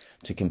world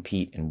to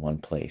compete in one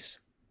place.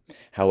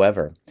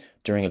 However,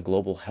 during a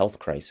global health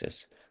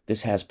crisis,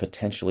 this has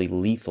potentially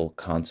lethal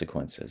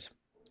consequences.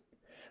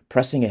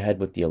 Pressing ahead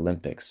with the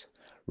Olympics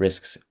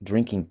risks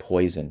drinking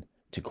poison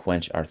to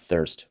quench our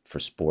thirst for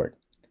sport.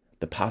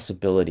 The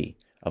possibility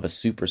of a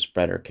super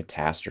spreader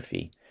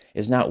catastrophe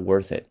is not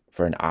worth it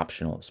for an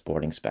optional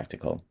sporting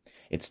spectacle.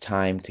 It's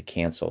time to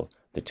cancel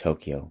the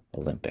Tokyo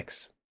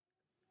Olympics.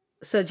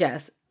 So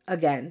Jess,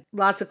 again,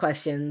 lots of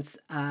questions,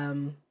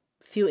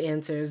 few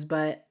answers,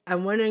 but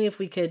I'm wondering if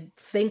we could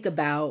think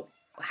about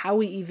how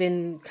we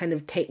even kind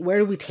of where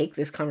do we take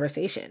this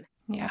conversation?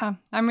 Yeah,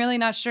 I'm really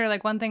not sure.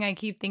 Like, one thing I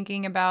keep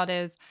thinking about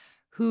is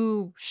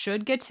who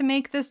should get to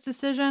make this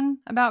decision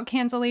about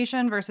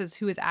cancellation versus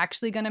who is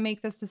actually going to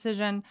make this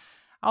decision.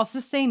 I'll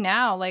just say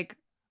now, like,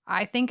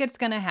 I think it's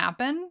going to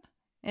happen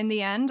in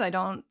the end. I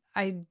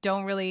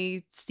don't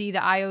really see the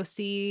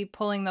IOC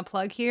pulling the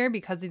plug here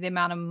because of the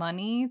amount of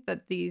money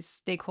that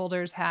these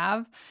stakeholders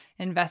have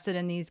invested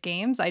in these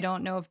games. I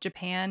don't know if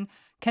Japan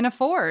can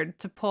afford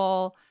to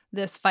pull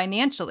this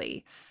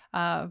financially.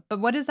 But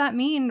what does that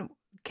mean?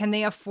 Can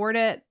they afford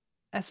it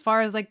as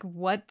far as like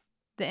what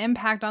the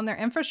impact on their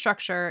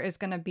infrastructure is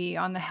going to be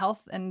on the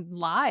health and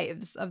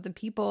lives of the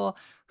people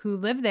who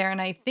live there. And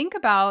I think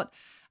about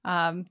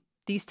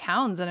these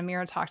towns that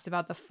Amira talked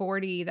about, the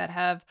 40 that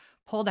have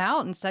pulled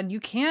out and said, you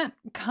can't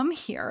come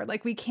here.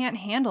 Like, we can't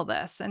handle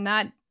this. And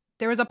that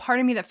there was a part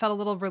of me that felt a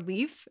little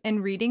relief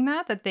in reading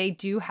that they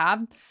do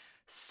have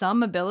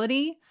some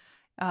ability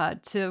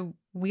to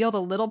wield a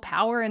little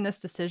power in this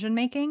decision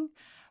making.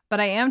 But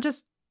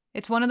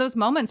it's one of those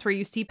moments where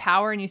you see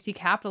power and you see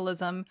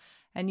capitalism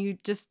and you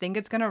just think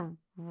it's going to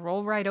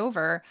roll right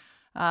over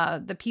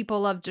the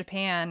people of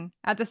Japan.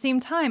 At the same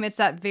time, it's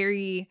that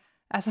very,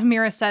 as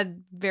Amira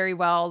said very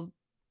well,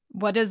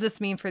 what does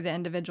this mean for the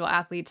individual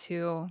athletes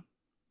who,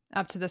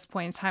 up to this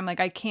point in time, like,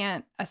 I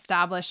can't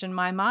establish in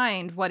my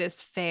mind what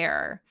is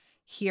fair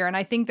here. And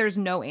I think there's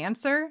no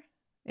answer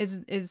is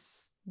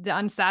the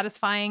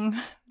unsatisfying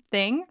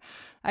thing.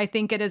 I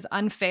think it is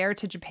unfair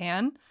to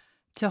Japan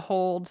to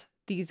hold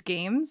these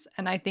games.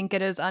 And I think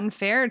it is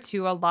unfair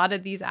to a lot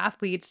of these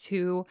athletes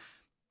who,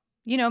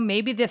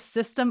 maybe the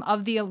system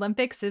of the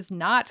Olympics is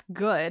not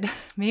good.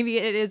 Maybe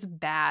it is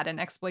bad and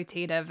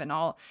exploitative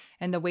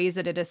and the ways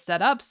that it is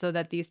set up so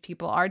that these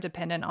people are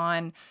dependent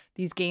on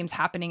these games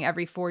happening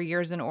every 4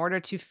 years in order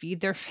to feed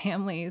their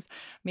families.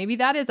 Maybe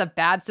that is a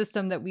bad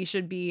system that we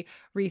should be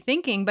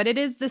rethinking, but it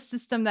is the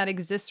system that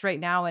exists right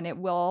now, and it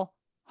will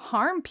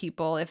harm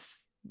people, if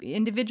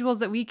individuals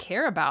that we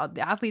care about,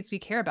 the athletes we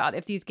care about,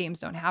 if these games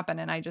don't happen.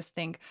 And I just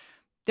think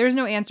there's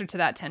no answer to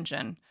that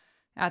tension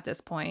at this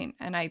point.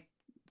 And I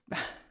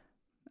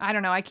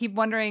don't know. I keep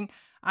wondering,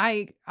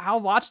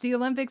 I'll watch the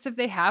Olympics if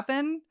they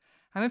happen.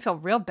 I'm going to feel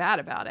real bad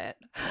about it.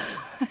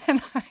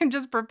 And I'm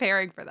just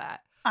preparing for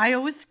that. I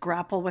always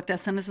grapple with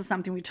this, and this is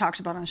something we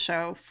talked about on the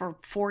show for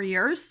 4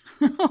 years,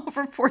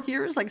 for 4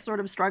 years, like sort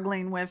of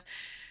struggling with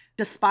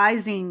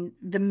despising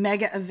the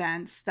mega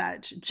events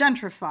that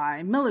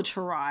gentrify,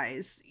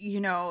 militarize,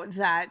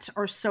 that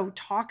are so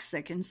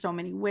toxic in so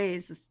many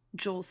ways, as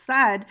Jules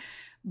said,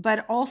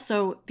 but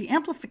also the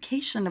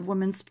amplification of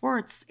women's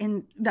sports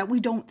in that we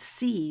don't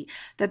see,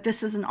 that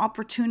this is an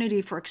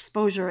opportunity for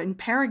exposure in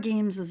para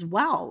games as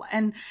well.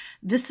 And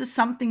this is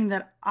something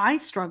that I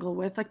struggle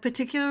with, like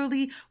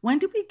particularly, when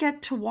do we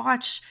get to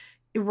watch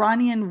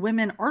Iranian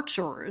women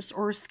archers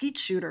or skeet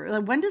shooters?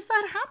 Like, when does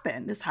that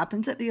happen? This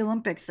happens at the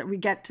Olympics, that we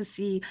get to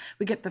see,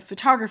 we get the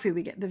photography,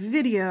 we get the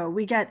video,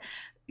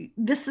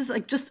 this is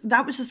like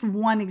that was just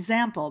one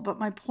example. But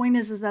my point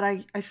is that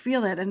I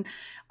feel it. And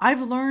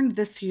I've learned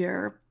this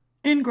year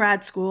in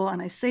grad school,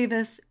 and I say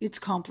this, it's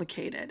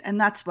complicated. And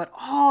that's what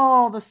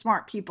all the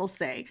smart people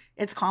say.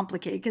 It's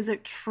complicated, because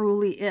it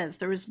truly is.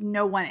 There is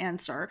no one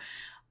answer.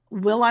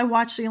 Will I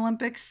watch the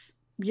Olympics?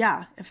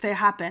 Yeah, if they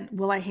happen.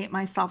 Will I hate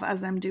myself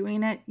as I'm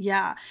doing it?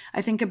 Yeah.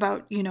 I think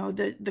about,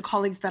 the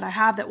colleagues that I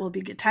have that will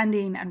be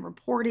attending and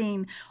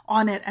reporting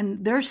on it,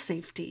 and their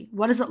safety.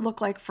 What does it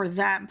look like for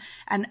them?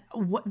 And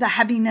the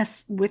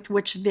heaviness with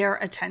which they're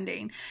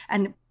attending,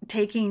 and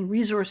taking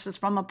resources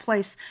from a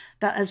place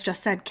that, as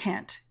just said,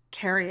 can't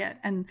carry it.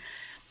 And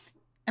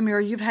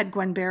Amira, you've had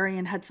Gwen Berry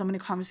and had so many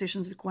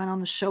conversations with Gwen on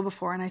the show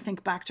before. And I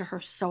think back to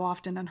her so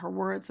often and her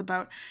words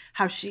about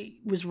how she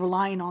was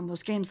relying on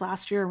those games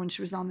last year when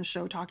she was on the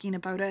show talking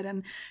about it.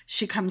 And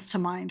she comes to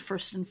mind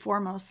first and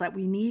foremost that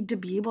we need to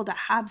be able to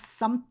have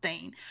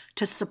something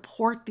to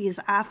support these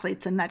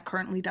athletes, and that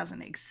currently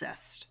doesn't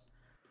exist.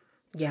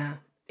 Yeah,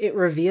 it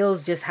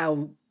reveals just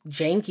how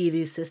janky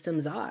these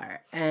systems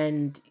are.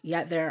 And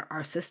yet there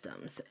are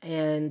systems.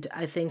 And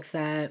I think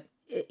that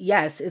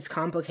yes, it's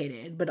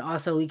complicated, but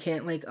also we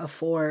can't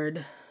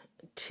afford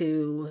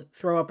to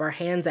throw up our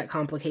hands at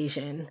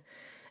complication,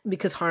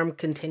 because harm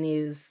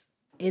continues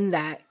in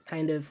that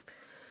kind of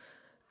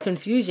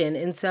confusion.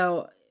 And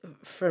so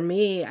for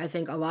me, I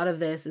think a lot of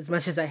this, as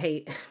much as I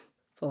hate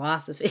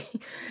philosophy,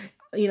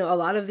 a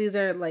lot of these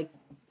are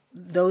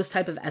those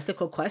type of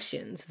ethical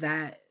questions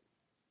that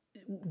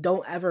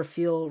don't ever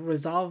feel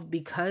resolved,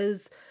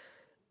 because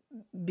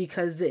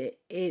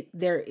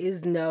there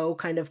is no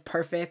kind of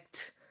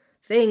perfect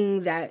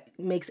thing that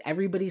makes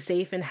everybody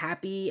safe and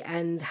happy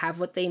and have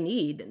what they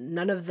need.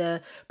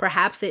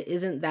 Perhaps it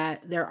isn't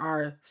that there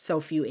are so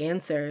few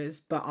answers,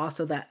 but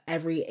also that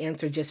every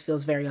answer just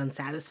feels very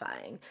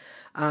unsatisfying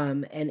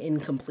and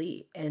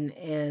incomplete.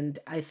 And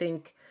I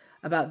think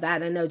about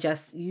that. I know,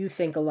 Jess, you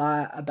think a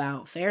lot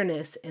about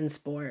fairness in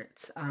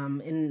sports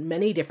in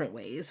many different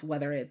ways,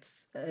 whether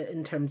it's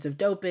in terms of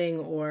doping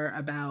or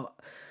about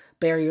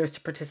barriers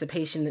to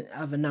participation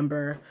of a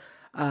number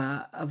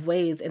of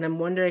ways. And I'm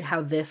wondering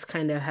how this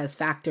kind of has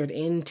factored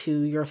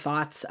into your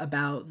thoughts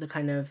about the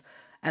kind of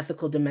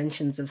ethical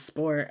dimensions of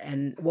sport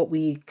and what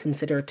we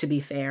consider to be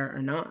fair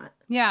or not.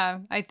 Yeah,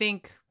 I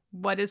think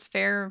what does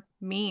fair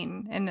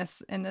mean in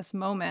this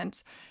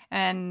moment?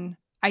 And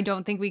I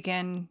don't think we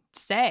can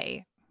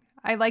say.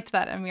 I liked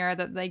that, Amira,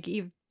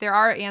 that there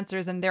are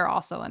answers and they're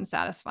also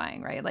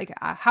unsatisfying, right?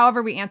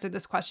 However we answer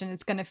this question,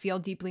 it's going to feel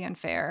deeply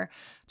unfair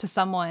to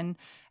someone.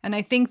 And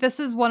I think this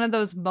is one of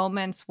those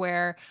moments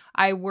where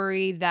I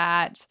worry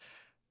that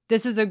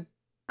this is a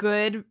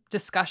good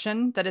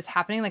discussion that is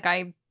happening.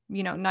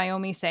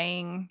 Naomi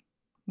saying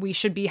we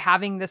should be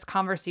having this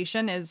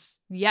conversation is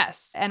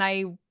yes. And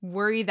I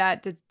worry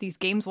that these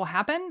games will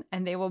happen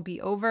and they will be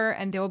over,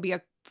 and there will be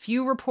a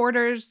few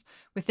reporters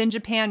within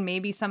Japan,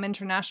 maybe some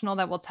international,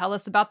 that will tell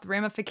us about the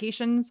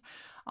ramifications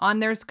on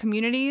their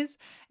communities.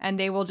 And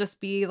they will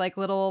just be like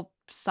little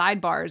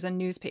sidebars in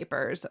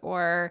newspapers,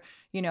 or,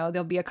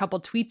 there'll be a couple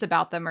tweets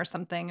about them or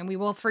something, and we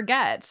will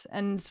forget,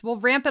 and we'll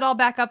ramp it all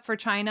back up for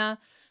China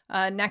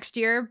next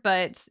year.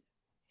 But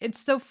it's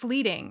so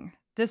fleeting.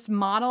 This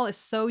model is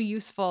so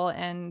useful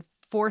in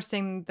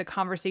forcing the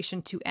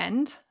conversation to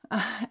end.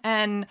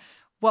 And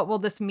what will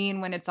this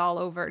mean when it's all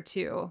over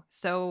too?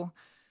 So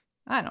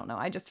I don't know.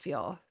 I just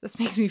feel, this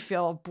makes me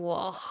feel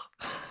blah.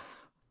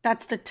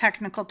 That's the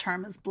technical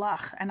term, is blah.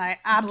 And I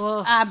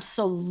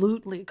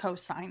absolutely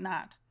co-sign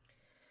that.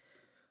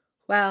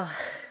 Well,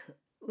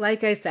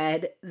 like I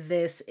said,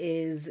 this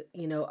is,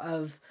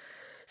 of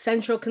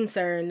central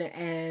concern,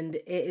 and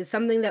it is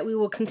something that we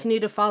will continue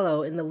to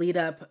follow in the lead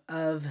up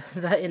of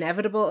the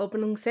inevitable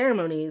opening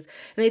ceremonies.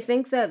 And I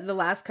think that the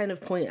last kind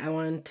of point I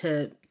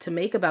wanted to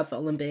make about the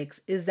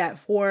Olympics is that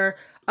for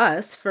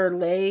us, for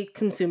lay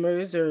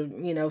consumers or,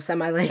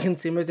 semi-lay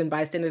consumers and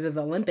bystanders of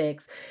the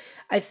Olympics,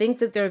 I think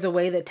that there's a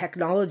way that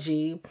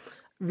technology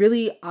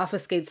really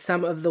obfuscates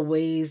some of the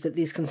ways that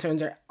these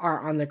concerns are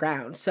on the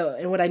ground. So,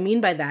 and what I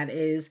mean by that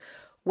is,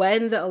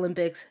 when the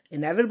Olympics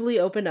inevitably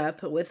open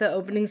up with the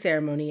opening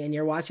ceremony and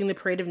you're watching the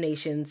Parade of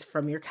Nations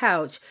from your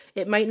couch,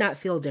 it might not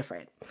feel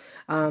different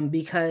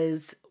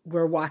because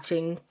we're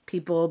watching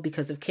people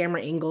because of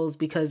camera angles,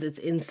 because it's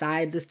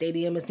inside the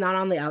stadium. It's not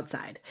on the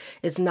outside.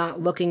 It's not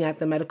looking at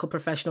the medical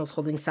professionals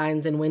holding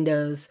signs in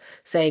windows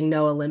saying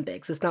no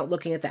Olympics. It's not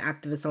looking at the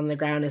activists on the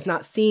ground. It's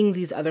not seeing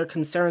these other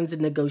concerns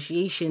and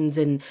negotiations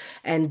and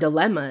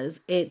dilemmas.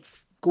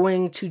 It's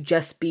going to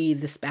just be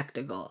the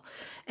spectacle.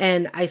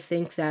 And I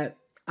think that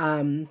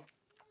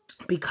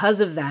because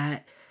of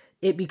that,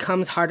 it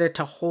becomes harder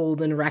to hold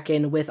and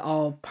reckon with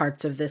all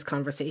parts of this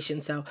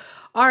conversation. So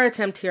our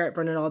attempt here at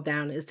Burn It All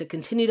Down is to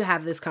continue to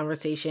have this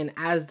conversation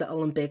as the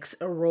Olympics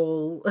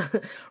roll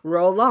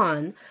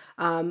on.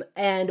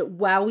 And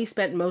while we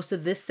spent most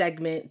of this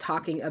segment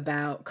talking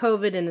about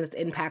COVID and its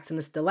impacts and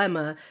this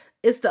dilemma,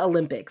 it's the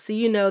Olympics.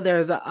 So,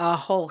 there's a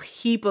whole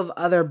heap of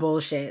other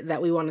bullshit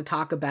that we want to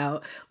talk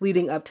about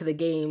leading up to the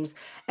games.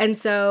 And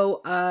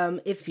so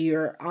if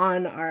you're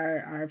on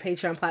our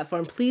Patreon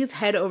platform, please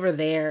head over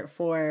there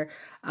for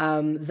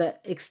the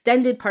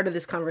extended part of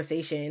this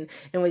conversation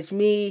in which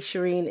me,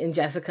 Shireen, and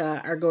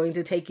Jessica are going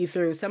to take you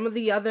through some of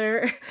the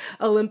other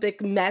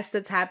Olympic mess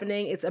that's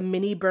happening. It's a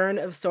mini burn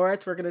of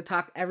sorts. We're going to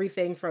talk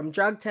everything from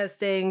drug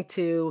testing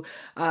to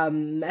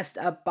messed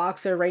up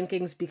boxer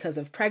rankings because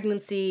of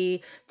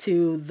pregnancy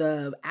to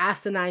the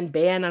asinine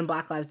ban on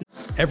Black Lives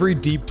Matter. Every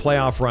deep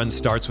playoff run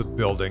starts with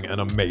building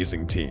an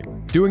amazing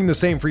team. Doing the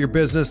same for your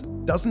business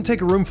doesn't take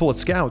a room full of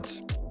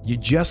scouts. You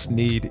just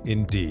need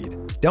Indeed.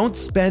 Don't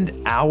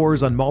spend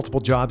hours on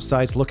multiple job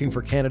sites looking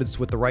for candidates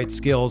with the right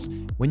skills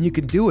when you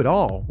can do it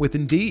all with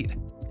Indeed.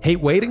 Hate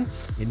waiting?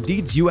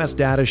 Indeed's US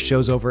data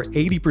shows over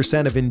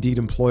 80% of Indeed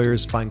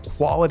employers find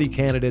quality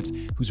candidates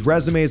whose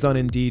resumes on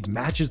Indeed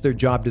matches their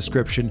job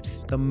description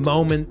the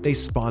moment they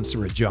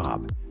sponsor a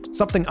job.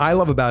 Something I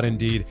love about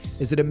Indeed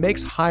is that it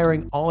makes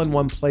hiring all in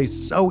one place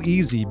so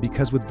easy,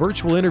 because with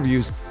virtual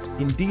interviews,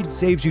 Indeed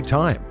saves you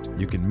time.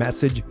 You can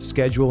message,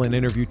 schedule, and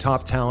interview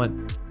top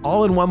talent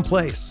all in one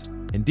place.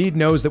 Indeed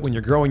knows that when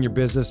you're growing your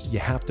business, you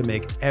have to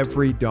make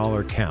every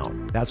dollar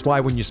count. That's why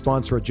when you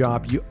sponsor a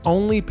job, you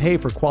only pay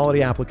for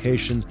quality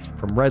applications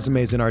from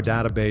resumes in our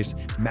database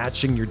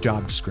matching your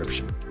job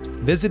description.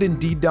 Visit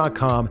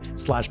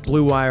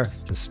Indeed.com/Blue Wire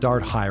to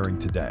start hiring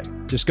today.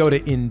 Just go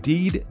to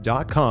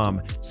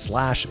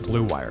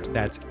Indeed.com/Blue Wire.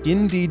 That's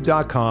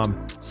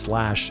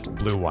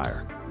Indeed.com/Blue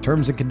Wire.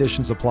 Terms and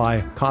conditions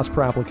apply. Cost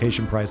per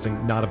application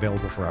pricing not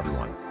available for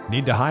everyone.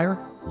 Need to hire?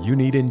 You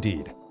need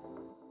Indeed.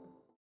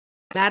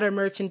 Matter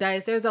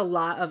merchandise. There's a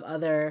lot of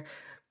other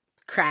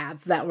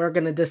crap that we're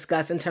going to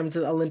discuss in terms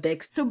of the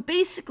Olympics. So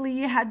basically,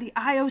 you had the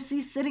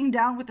IOC sitting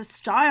down with a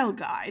style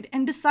guide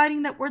and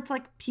deciding that words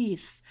like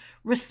peace,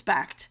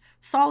 respect,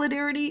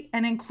 solidarity,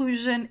 and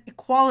inclusion,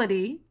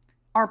 equality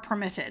are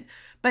permitted.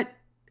 But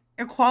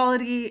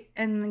equality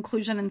and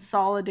inclusion and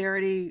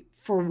solidarity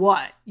for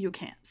what? You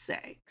can't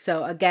say.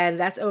 So again,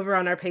 that's over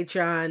on our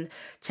Patreon.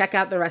 Check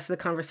out the rest of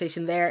the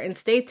conversation there and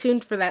stay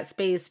tuned for that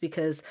space,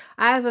 because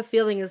I have a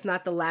feeling it's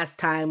not the last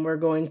time we're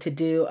going to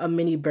do a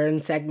mini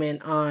burn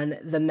segment on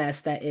the mess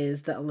that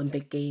is the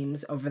Olympic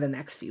Games over the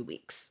next few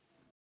weeks.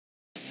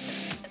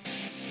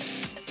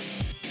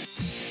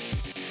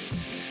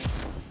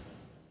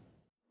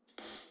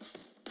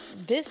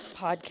 This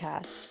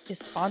podcast is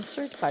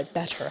sponsored by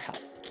BetterHelp.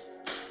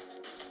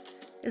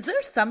 Is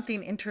there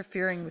something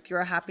interfering with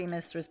your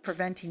happiness or is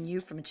preventing you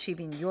from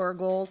achieving your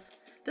goals?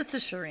 This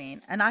is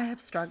Shireen, and I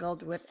have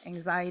struggled with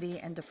anxiety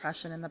and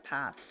depression in the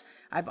past.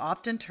 I've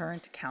often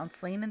turned to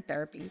counseling and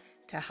therapy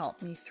to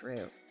help me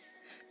through.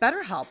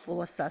 BetterHelp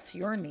will assess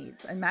your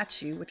needs and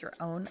match you with your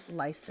own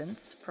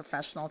licensed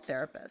professional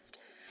therapist.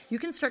 You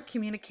can start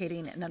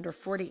communicating in under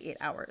 48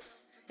 hours.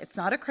 It's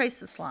not a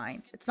crisis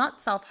line. It's not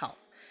self-help.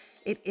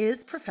 It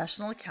is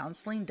professional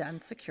counseling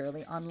done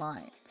securely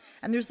online.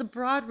 And there's a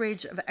broad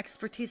range of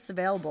expertise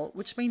available,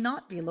 which may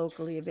not be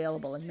locally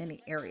available in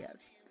many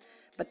areas.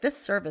 But this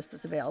service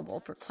is available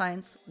for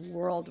clients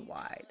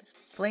worldwide.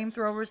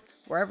 Flamethrowers,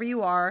 wherever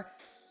you are,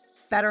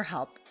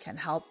 BetterHelp can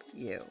help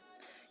you.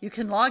 You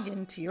can log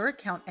into your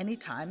account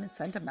anytime and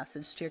send a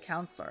message to your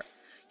counselor.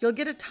 You'll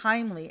get a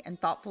timely and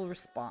thoughtful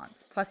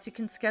response. Plus, you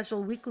can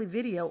schedule weekly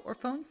video or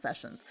phone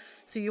sessions,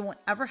 so you won't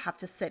ever have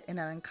to sit in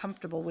an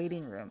uncomfortable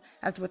waiting room,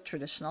 as with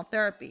traditional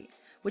therapy,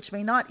 which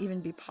may not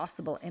even be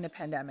possible in a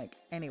pandemic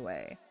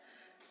anyway.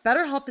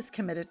 BetterHelp is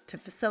committed to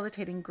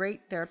facilitating great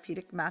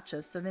therapeutic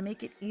matches, so they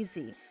make it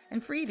easy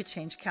and free to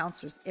change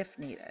counselors if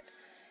needed.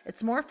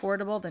 It's more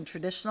affordable than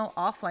traditional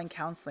offline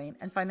counseling,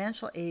 and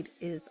financial aid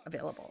is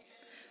available.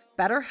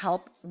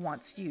 BetterHelp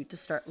wants you to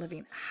start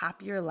living a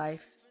happier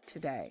life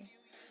today.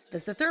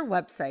 Visit their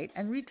website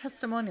and read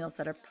testimonials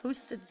that are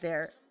posted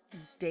there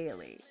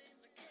daily.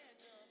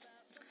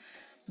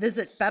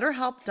 Visit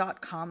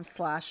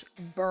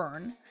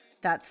betterhelp.com/burn,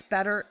 that's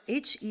better,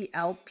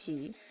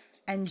 H-E-L-P,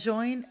 and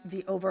join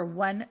the over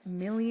 1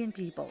 million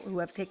people who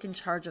have taken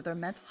charge of their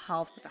mental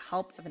health with the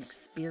help of an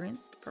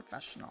experienced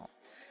professional.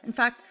 In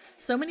fact,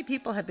 so many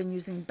people have been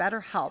using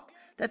BetterHelp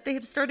that they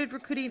have started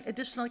recruiting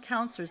additional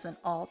counselors in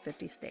all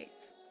 50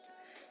 states.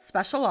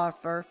 Special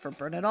offer for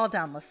Burn It All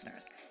Down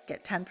listeners.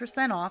 Get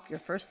 10% off your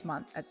first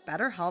month at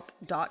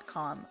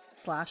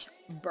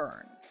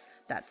betterhelp.com/burn.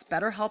 That's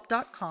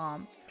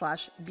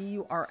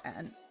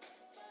betterhelp.com/BURN.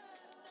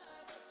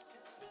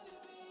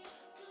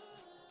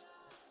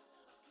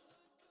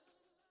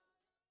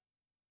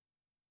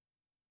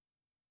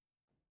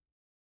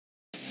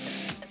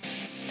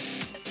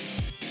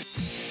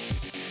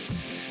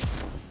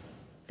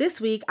 This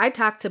week, I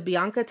talked to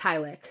Bianca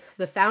Tylik,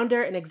 the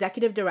founder and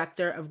executive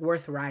director of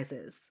Worth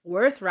Rises.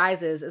 Worth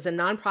Rises is a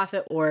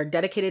nonprofit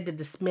dedicated to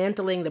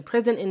dismantling the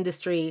prison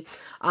industry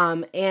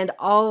and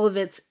all of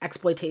its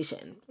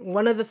exploitation.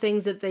 One of the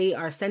things that they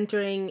are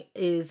centering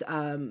is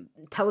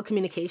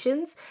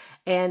telecommunications,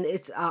 and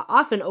it's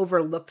often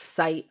overlooked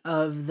site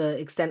of the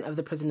extent of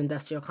the prison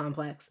industrial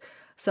complex.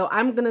 So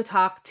I'm going to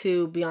talk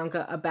to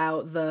Bianca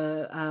about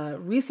the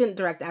recent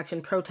direct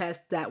action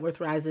protest that Worth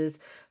Rises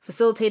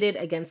facilitated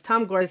against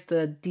Tom Gores,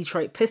 the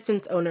Detroit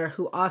Pistons owner,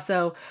 who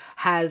also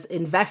has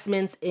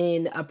investments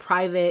in a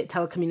private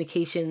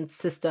telecommunications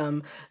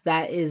system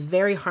that is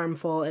very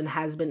harmful and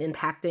has been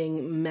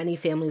impacting many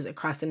families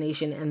across the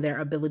nation and their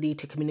ability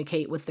to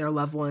communicate with their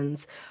loved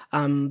ones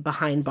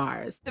behind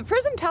bars. The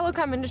prison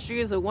telecom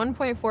industry is a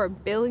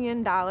 $1.4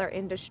 billion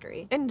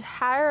industry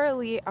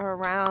entirely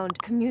around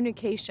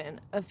communication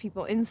of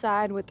people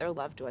inside with their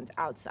loved ones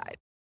outside.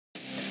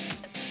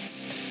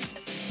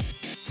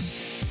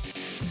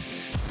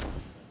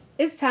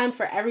 It's time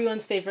for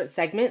everyone's favorite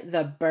segment,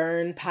 the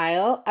burn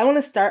pile. I want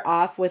to start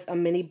off with a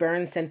mini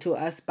burn sent to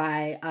us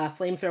by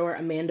flamethrower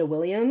Amanda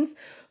Williams,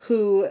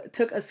 who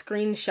took a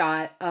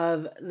screenshot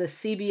of the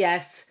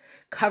CBS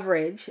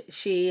coverage.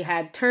 She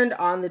had turned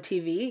on the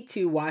TV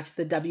to watch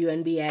the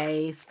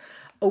WNBA's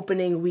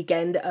opening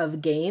weekend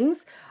of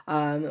games,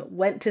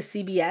 went to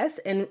CBS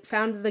and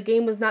found that the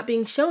game was not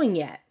being shown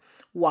yet.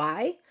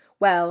 Why?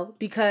 Well,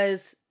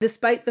 because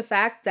despite the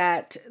fact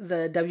that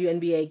the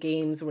WNBA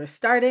games were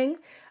starting,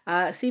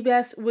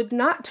 CBS would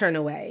not turn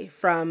away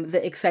from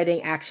the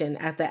exciting action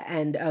at the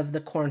end of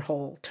the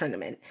cornhole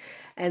tournament.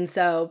 And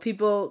so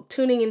people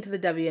tuning into the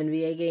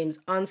WNBA games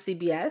on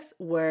CBS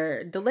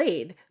were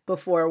delayed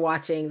before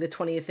watching the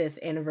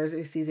 25th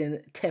anniversary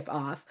season tip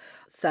off.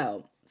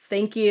 So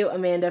thank you,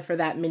 Amanda, for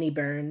that mini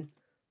burn.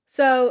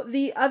 So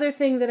the other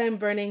thing that I'm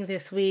burning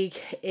this week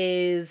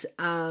is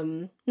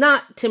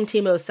not Tim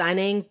Tebow's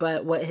signing,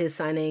 but what his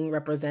signing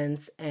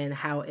represents and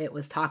how it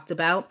was talked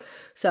about.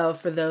 So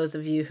for those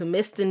of you who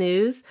missed the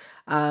news,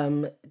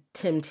 Tim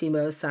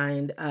Tebow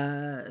signed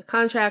a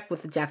contract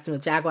with the Jacksonville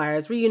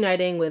Jaguars,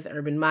 reuniting with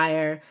Urban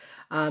Meyer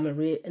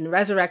and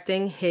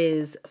resurrecting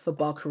his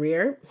football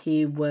career.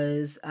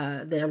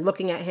 They're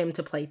looking at him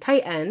to play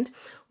tight end.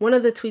 One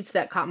of the tweets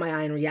that caught my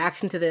eye in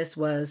reaction to this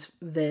was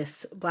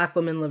this Black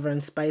woman, Laverne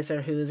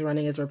Spicer, who is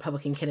running as a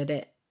Republican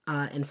candidate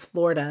in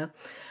Florida.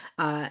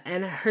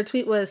 And her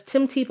tweet was,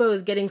 Tim Tebow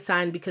is getting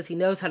signed because he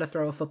knows how to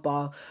throw a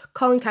football.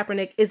 Colin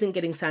Kaepernick isn't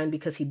getting signed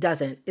because he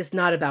doesn't. It's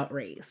not about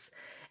race.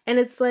 And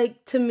it's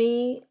like, to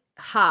me,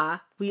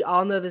 we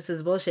all know this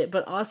is bullshit,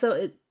 but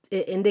also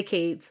it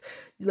indicates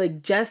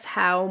like just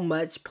how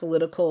much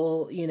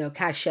political,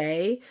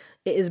 cachet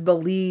it is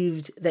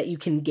believed that you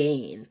can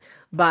gain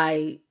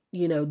by,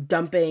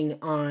 dumping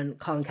on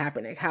Colin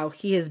Kaepernick, how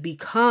he has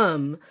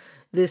become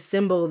this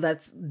symbol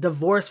that's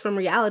divorced from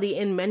reality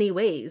in many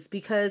ways.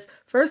 Because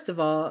first of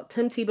all,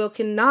 Tim Tebow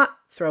cannot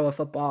throw a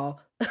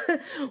football,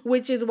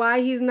 which is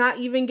why he's not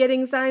even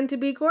getting signed to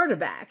be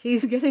quarterback.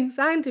 He's getting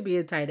signed to be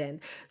a tight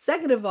end.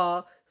 Second of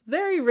all,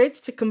 very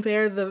rich to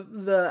compare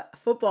the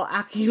football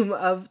acumen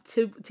of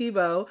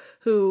Tebow,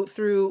 who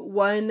threw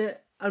one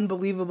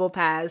unbelievable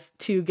pass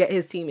to get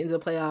his team into the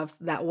playoffs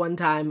that one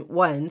time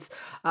once,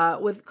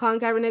 with Colin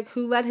Kaepernick,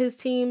 who led his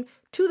team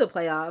to the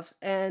playoffs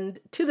and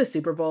to the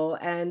Super Bowl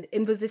and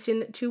in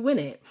position to win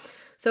it.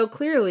 So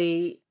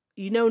clearly,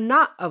 you know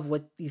not of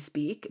what you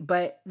speak,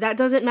 but that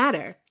doesn't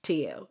matter to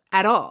you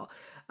at all.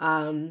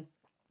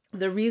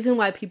 The reason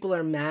why people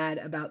are mad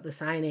about the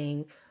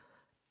signing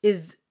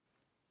is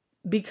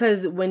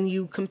because when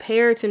you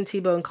compare Tim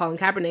Tebow and Colin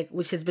Kaepernick,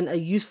 which has been a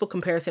useful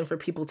comparison for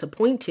people to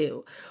point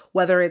to,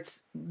 whether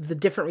it's the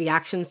different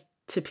reactions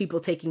to people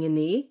taking a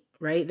knee,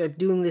 right? They're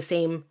doing the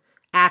same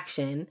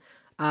action,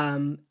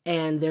 and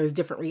there's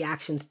different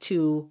reactions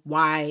to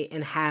why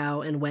and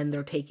how and when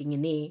they're taking a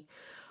knee.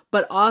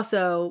 But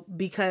also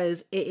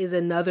because it is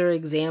another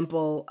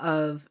example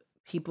of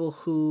people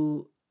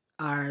who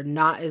are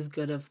not as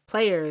good of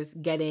players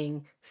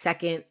getting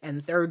second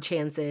and third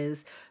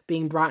chances,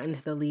 being brought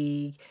into the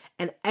league.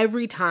 And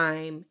every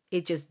time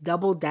it just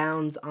double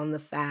downs on the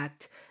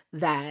fact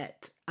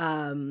that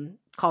Colin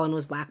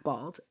was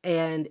blackballed.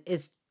 And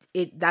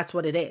that's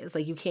what it is.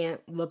 Like, you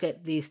can't look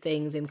at these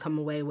things and come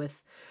away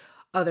with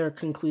other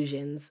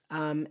conclusions.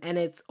 And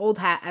it's old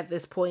hat at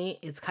this point.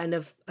 It's kind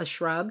of a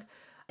shrug.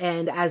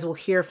 And as we'll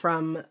hear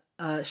from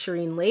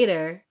Shireen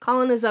later,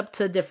 Colin is up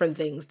to different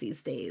things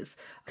these days,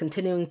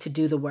 continuing to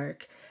do the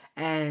work.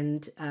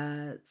 And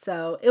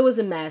so it was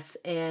a mess,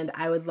 and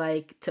I would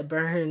like to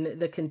burn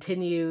the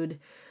continued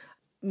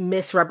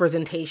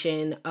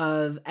misrepresentation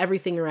of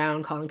everything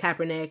around Colin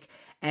Kaepernick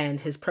and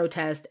his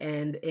protest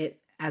and it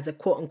as a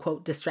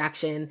quote-unquote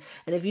distraction.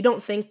 And if you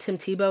don't think Tim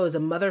Tebow is a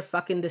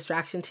motherfucking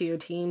distraction to your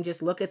team,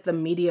 just look at the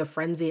media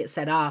frenzy it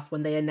set off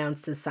when they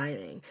announced his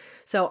signing.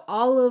 So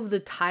all of the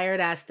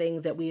tired-ass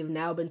things that we've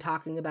now been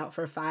talking about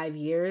for 5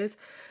 years,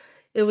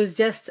 it was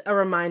just a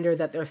reminder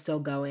that they're still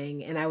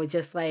going. And I would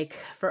just like,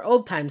 for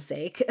old time's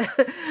sake,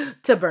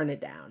 to burn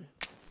it down.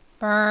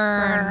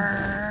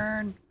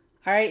 Burn.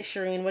 All right,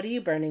 Shireen, what are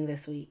you burning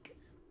this week?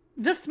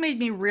 This made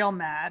me real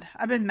mad.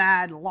 I've been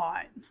mad a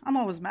lot. I'm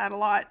always mad a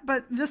lot.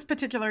 But this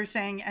particular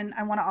thing, and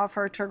I want to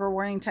offer a trigger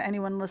warning to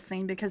anyone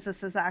listening because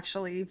this is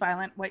actually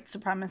violent white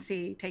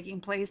supremacy taking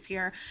place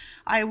here.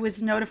 I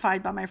was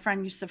notified by my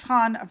friend Yusuf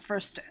Khan of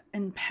First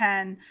and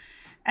Penn,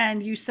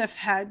 and Yusuf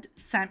had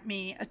sent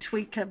me a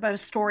tweet about a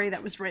story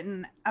that was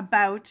written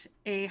about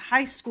a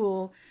high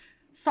school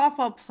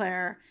softball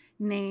player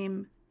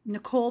named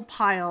Nicole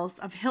Piles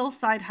of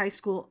Hillside High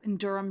School in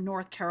Durham,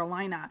 North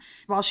Carolina.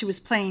 While she was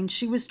playing,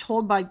 she was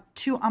told by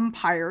two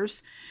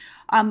umpires,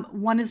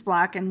 one is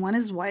black and one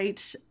is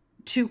white,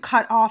 to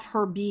cut off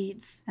her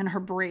beads and her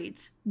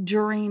braids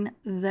during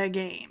the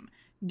game.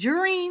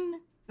 During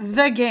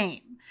the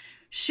game,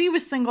 she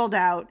was singled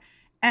out.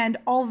 And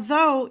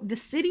although the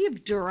city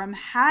of Durham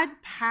had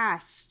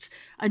passed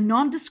a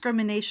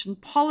non-discrimination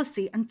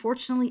policy,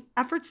 unfortunately,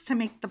 efforts to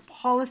make the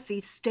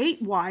policy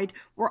statewide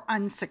were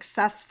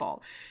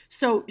unsuccessful.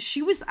 So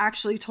she was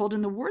actually told,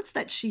 in the words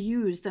that she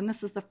used, and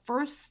this is the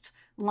first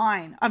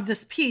line of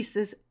this piece,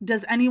 is,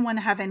 "Does anyone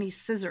have any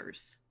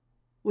scissors?"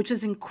 Which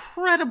is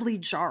incredibly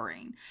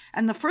jarring.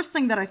 And the first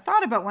thing that I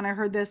thought about when I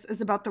heard this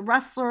is about the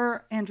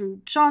wrestler Andrew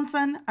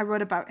Johnson. I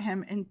wrote about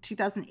him in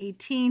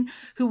 2018,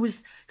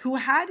 who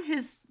had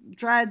his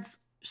dreads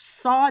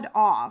sawed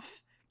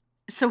off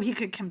so he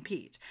could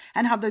compete,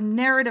 and how the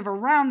narrative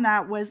around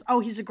that was, oh,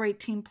 he's a great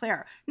team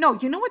player. No,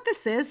 you know what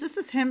this is? This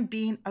is him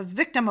being a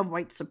victim of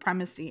white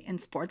supremacy in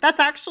sport. That's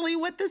actually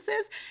what this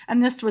is.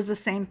 And this was the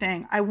same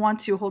thing. I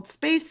want to hold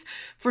space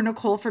for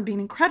Nicole for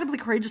being incredibly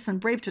courageous and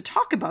brave to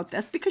talk about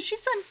this, because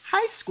she's in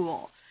high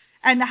school.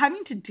 And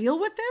having to deal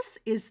with this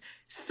is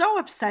so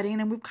upsetting.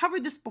 And we've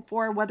covered this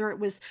before, whether it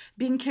was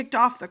being kicked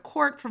off the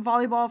court for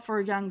volleyball for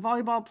young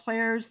volleyball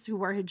players who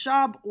wear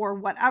hijab or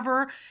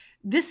whatever.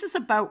 This is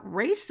about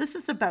race. This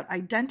is about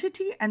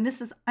identity. And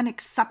this is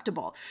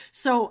unacceptable.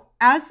 So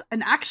as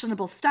an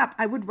actionable step,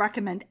 I would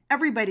recommend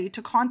everybody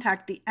to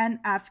contact the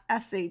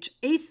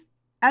NFSHA,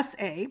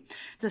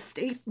 the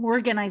state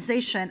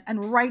organization,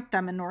 and write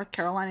them in North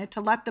Carolina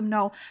to let them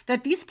know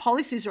that these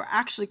policies are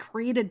actually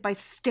created by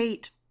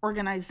state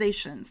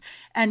organizations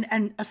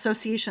and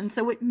associations.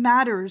 So it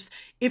matters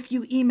if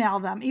you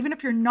email them. Even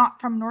if you're not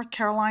from North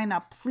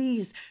Carolina,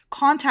 please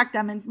contact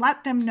them and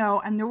let them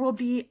know. And there will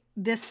be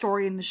this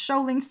story in the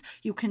show links.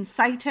 You can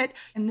cite it.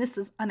 And this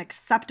is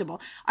unacceptable.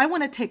 I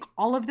want to take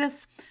all of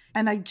this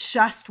and I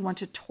just want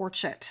to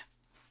torch it.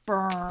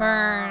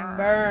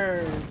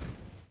 Burn.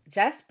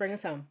 Jess, bring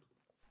us home.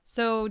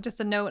 So just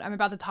a note, I'm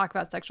about to talk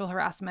about sexual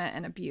harassment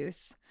and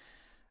abuse.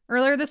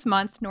 Earlier this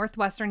month,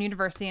 Northwestern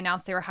University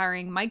announced they were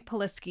hiring Mike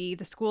Polisky,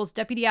 the school's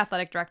deputy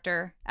athletic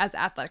director, as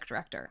athletic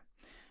director.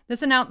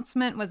 This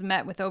announcement was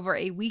met with over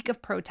a week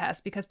of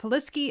protests because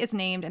Polisky is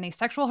named in a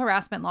sexual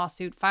harassment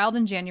lawsuit filed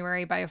in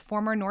January by a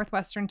former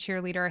Northwestern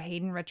cheerleader,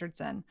 Hayden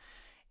Richardson.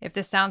 If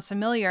this sounds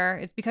familiar,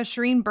 it's because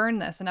Shireen burned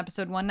this in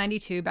episode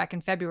 192 back in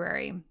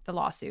February, the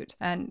lawsuit,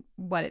 and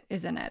what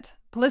is in it.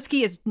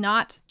 Polisky is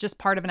not just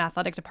part of an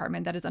athletic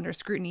department that is under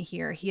scrutiny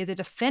here. He is a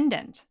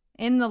defendant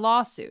in the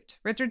lawsuit.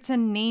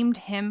 Richardson named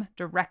him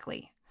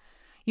directly.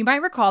 You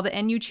might recall that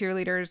NU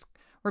cheerleaders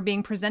were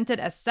being presented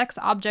as sex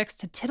objects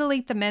to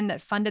titillate the men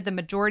that funded the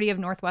majority of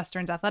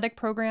Northwestern's athletic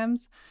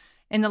programs.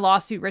 In the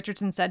lawsuit,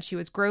 Richardson said she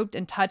was groped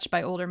and touched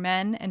by older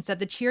men and said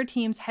the cheer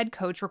team's head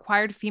coach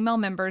required female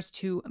members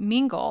to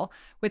mingle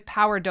with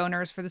power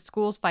donors for the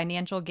school's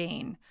financial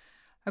gain.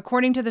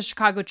 According to the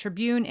Chicago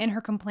Tribune, in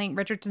her complaint,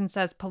 Richardson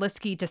says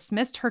Polisky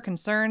dismissed her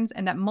concerns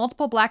and that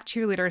multiple Black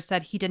cheerleaders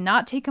said he did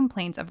not take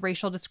complaints of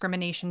racial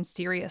discrimination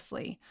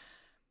seriously.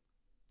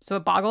 So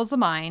it boggles the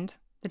mind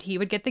that he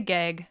would get the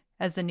gig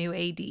as the new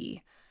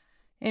AD.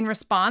 In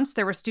response,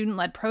 there were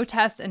student-led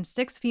protests, and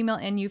 6 female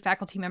NU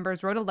faculty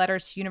members wrote a letter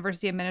to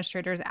university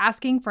administrators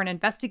asking for an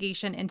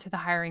investigation into the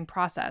hiring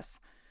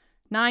process.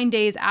 9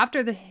 days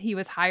after he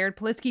was hired,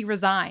 Polisky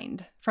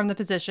resigned from the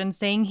position,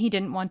 saying he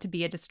didn't want to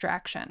be a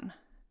distraction.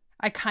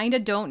 I kind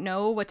of don't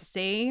know what to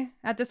say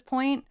at this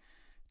point.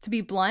 To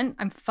be blunt,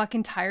 I'm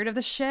fucking tired of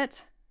this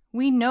shit.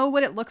 We know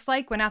what it looks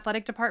like when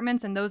athletic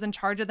departments and those in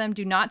charge of them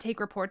do not take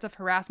reports of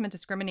harassment,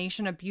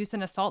 discrimination, abuse,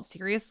 and assault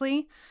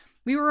seriously.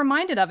 We were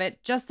reminded of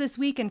it just this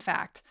week, in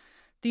fact.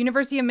 The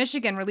University of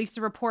Michigan released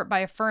a report by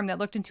a firm that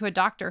looked into a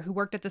doctor who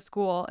worked at the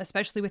school,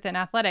 especially within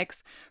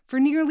athletics, for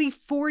nearly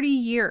 40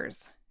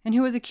 years, and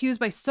who was accused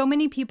by so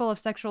many people of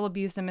sexual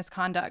abuse and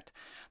misconduct.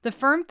 The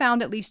firm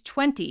found at least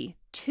 20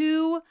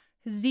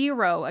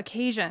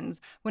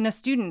 occasions when a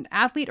student,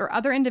 athlete, or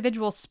other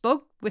individual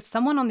spoke with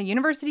someone on the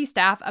university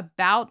staff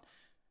about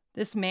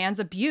this man's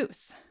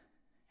abuse.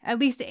 At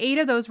least 8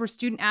 of those were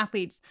student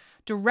athletes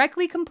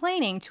directly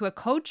complaining to a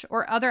coach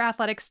or other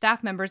athletic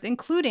staff members,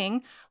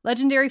 including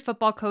legendary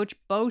football coach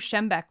Bo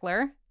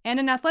Schembechler and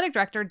an athletic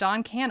director,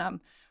 Don Canham,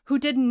 who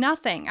did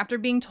nothing after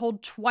being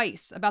told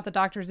twice about the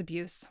doctor's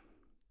abuse.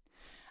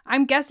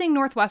 I'm guessing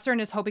Northwestern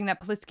is hoping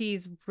that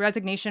Polisky's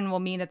resignation will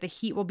mean that the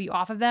heat will be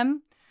off of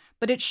them,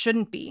 but it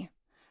shouldn't be.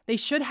 They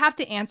should have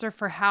to answer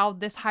for how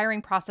this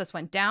hiring process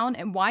went down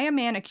and why a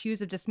man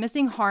accused of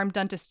dismissing harm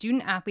done to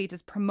student athletes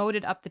is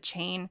promoted up the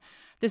chain.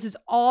 This is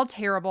all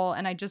terrible,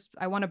 and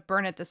I want to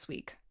burn it this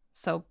week.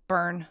 So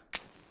burn.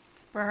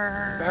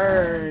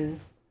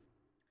 Burn.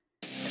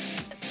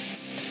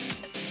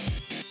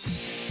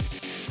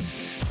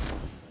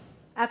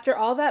 After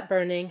all that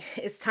burning,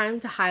 it's time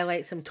to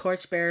highlight some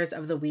torchbearers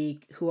of the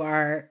week who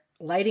are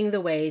lighting the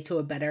way to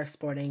a better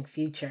sporting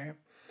future.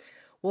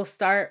 We'll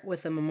start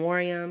with a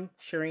memoriam.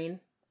 Shireen?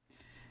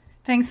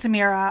 Thanks,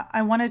 Samira.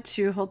 I wanted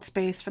to hold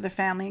space for the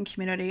family and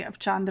community of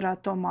Chandra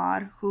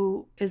Tomar,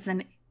 who is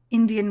an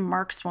Indian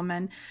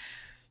markswoman.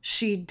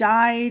 She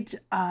died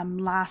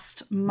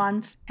last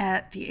month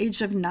at the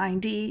age of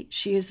 90.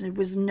 She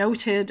was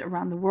noted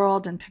around the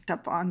world and picked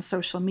up on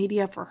social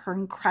media for her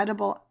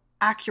incredible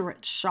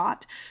accurate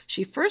shot.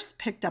 She first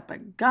picked up a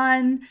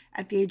gun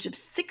at the age of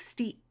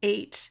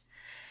 68,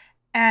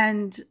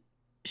 and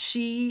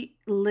she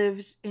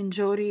lived in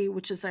Jori,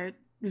 which is a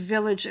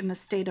village in the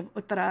state of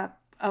Uttar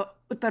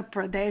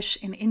Pradesh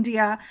in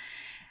India.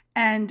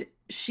 And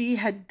she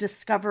had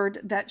discovered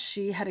that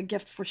she had a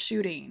gift for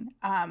shooting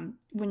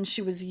when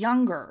she was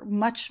younger,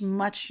 much,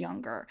 much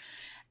younger.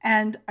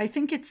 And I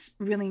think it's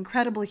really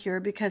incredible here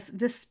because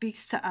this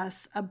speaks to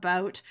us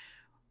about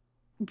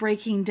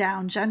breaking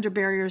down gender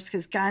barriers,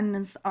 because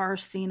guns are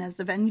seen as,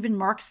 and even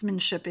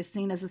marksmanship is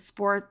seen as a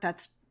sport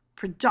that's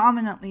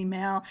predominantly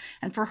male.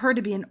 And for her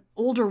to be an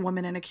older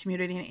woman in a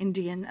community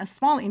in a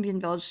small Indian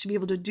village, to be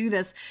able to do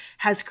this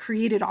has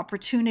created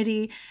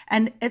opportunity,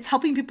 and it's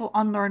helping people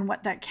unlearn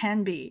what that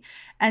can be.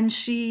 And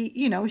she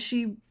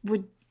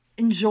would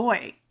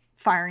enjoy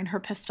firing her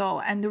pistol,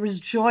 and there was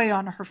joy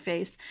on her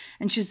face,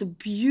 and she's a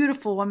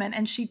beautiful woman,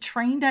 and she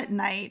trained at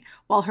night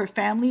while her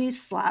family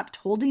slept,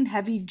 holding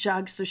heavy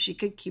jugs so she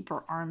could keep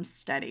her arms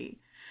steady.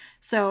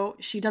 So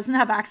she doesn't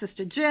have access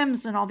to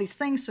gyms and all these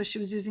things, so she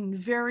was using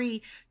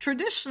very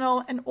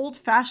traditional and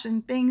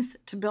old-fashioned things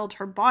to build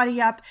her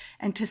body up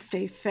and to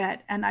stay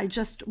fit. And I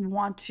just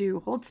want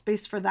to hold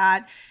space for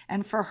that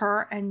and for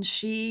her. And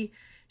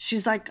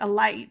she's like a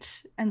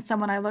light and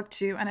someone I look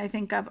to, and I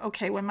think of,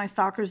 okay, when my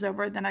soccer's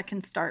over, then I can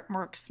start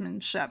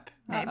marksmanship,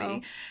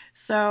 maybe.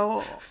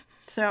 Uh-oh.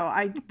 So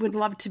I would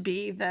love to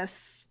be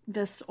this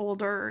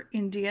older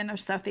Indian or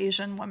South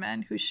Asian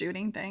woman who's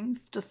shooting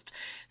things.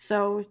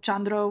 So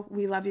Chandra,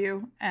 we love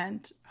you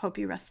and hope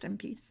you rest in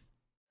peace.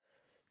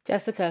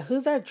 Jessica,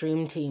 who's our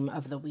dream team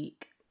of the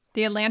week?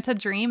 The Atlanta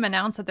Dream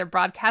announced that their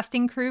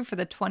broadcasting crew for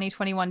the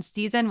 2021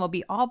 season will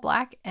be all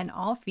Black and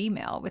all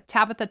female, with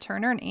Tabitha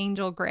Turner and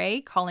Angel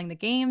Gray calling the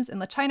games and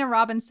LaChina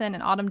Robinson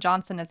and Autumn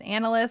Johnson as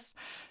analysts.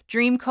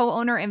 Dream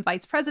co-owner and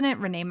vice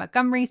president Renee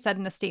Montgomery said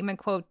in a statement,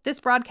 quote,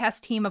 "This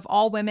broadcast team of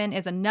all women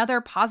is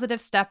another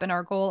positive step in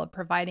our goal of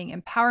providing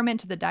empowerment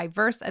to the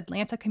diverse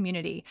Atlanta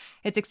community.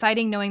 It's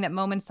exciting knowing that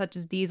moments such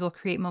as these will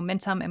create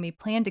momentum, and we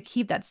plan to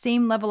keep that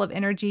same level of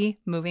energy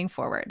moving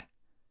forward."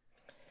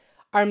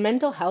 Our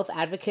mental health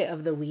advocate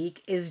of the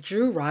week is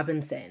Drew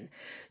Robinson.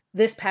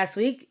 This past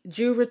week,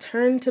 Drew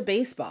returned to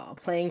baseball,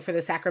 playing for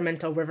the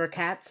Sacramento River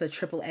Cats, a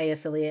AAA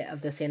affiliate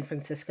of the San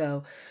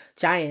Francisco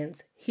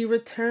Giants. He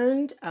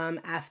returned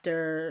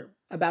after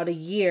about a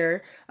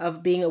year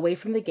of being away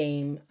from the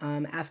game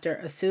after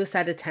a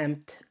suicide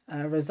attempt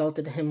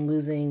resulted in him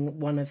losing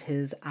one of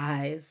his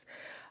eyes.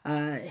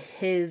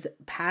 His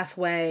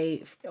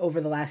pathway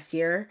over the last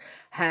year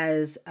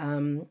has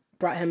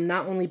brought him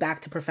not only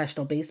back to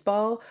professional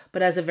baseball,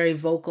 but as a very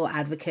vocal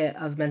advocate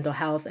of mental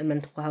health and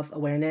mental health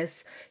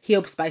awareness. He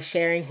hopes by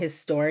sharing his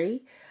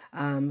story,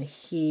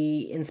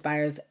 he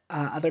inspires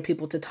other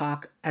people to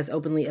talk as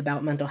openly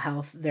about mental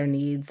health, their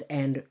needs,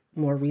 and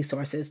more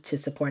resources to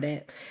support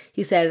it.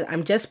 He says,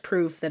 "I'm just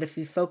proof that if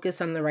you focus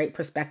on the right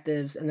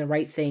perspectives and the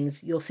right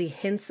things, you'll see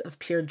hints of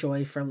pure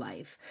joy for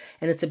life.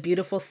 And it's a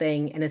beautiful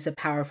thing, and it's a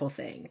powerful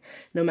thing.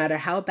 No matter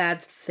how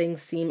bad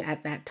things seem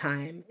at that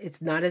time,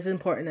 it's not as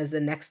important as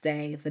the next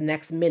day, the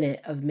next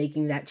minute of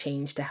making that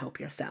change to help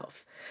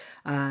yourself."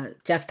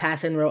 Jeff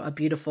Passan wrote a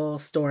beautiful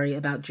story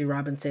about Drew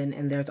Robinson,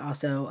 and there's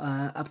also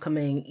an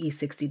upcoming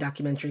E60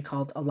 documentary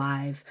called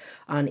Alive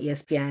on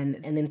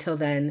ESPN. And until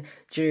then,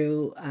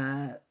 Drew,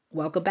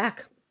 welcome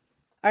back.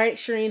 All right,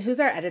 Shireen, who's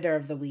our editor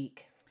of the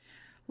week?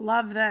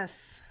 Love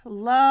this.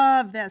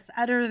 Love this.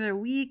 Editor of the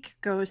week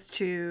goes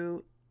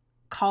to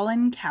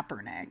Colin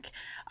Kaepernick.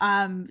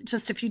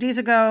 Just a few days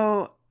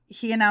ago,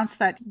 he announced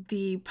that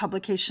the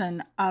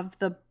publication of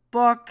the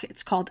book,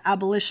 it's called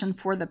Abolition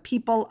for the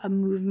People, A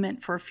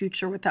Movement for a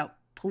Future Without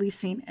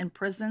Policing in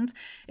Prisons.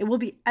 It will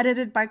be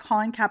edited by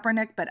Colin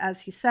Kaepernick, but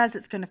as he says,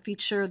 it's going to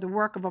feature the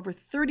work of over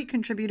 30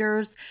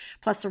 contributors,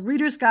 plus a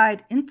reader's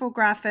guide,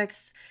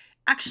 infographics,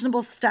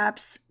 actionable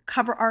steps.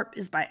 Cover art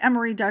is by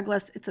Emory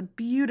Douglas. It's a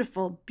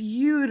beautiful,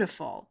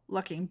 beautiful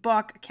looking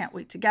book. I can't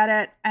wait to get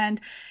it.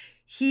 And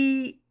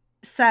he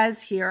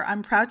says here,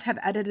 "I'm proud to have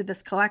edited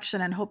this collection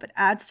and hope it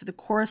adds to the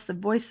chorus of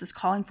voices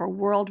calling for a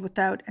world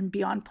without and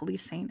beyond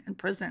policing in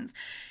prisons."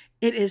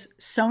 It is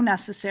so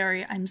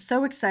necessary. I'm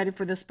so excited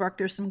for this book.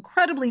 There's some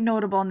incredibly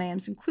notable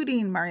names,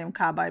 including Mariam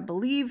Kaba, I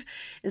believe,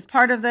 is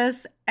part of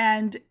this.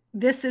 And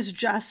this is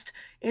just,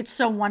 it's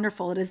so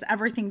wonderful. It is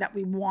everything that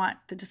we want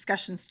the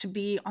discussions to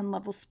be on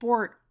level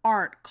sport,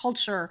 art,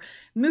 culture,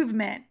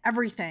 movement,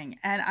 everything.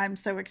 And I'm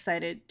so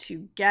excited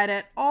to get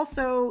it.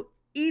 Also,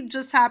 Eid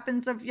just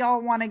happens. If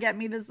y'all want to get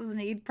me this as an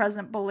Eid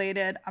present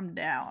belated, I'm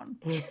down.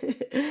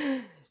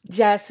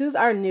 Jess, who's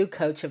our new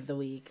coach of the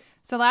week?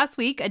 So last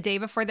week, a day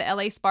before the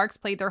LA Sparks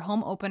played their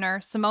home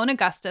opener, Seimone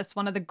Augustus,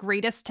 one of the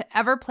greatest to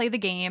ever play the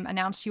game,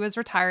 announced she was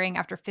retiring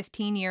after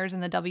 15 years in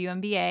the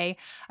WNBA.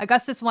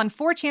 Augustus won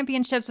 4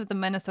 championships with the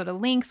Minnesota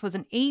Lynx, was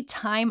an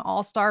 8-time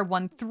All-Star,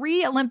 won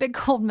 3 Olympic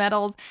gold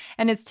medals,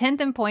 and is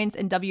 10th in points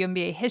in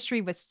WNBA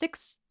history with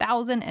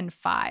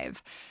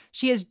 6,005.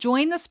 She has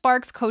joined the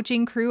Sparks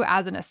coaching crew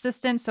as an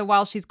assistant, so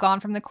while she's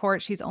gone from the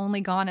court, she's only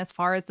gone as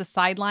far as the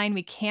sideline.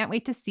 We can't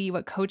wait to see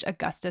what Coach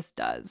Augustus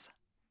does.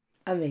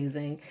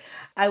 Amazing.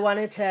 I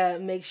wanted to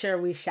make sure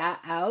we shout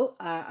out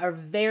our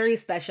very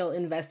special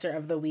investor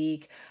of the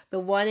week, the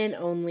one and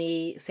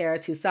only Sarah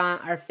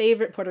Toussaint, our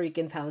favorite Puerto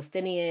Rican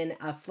Palestinian,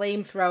 a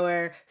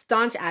flamethrower,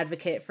 staunch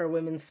advocate for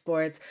women's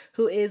sports,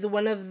 who is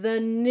one of the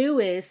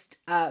newest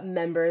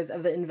members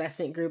of the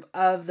investment group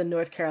of the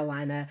North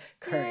Carolina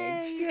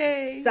Courage.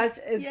 Yay.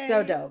 It's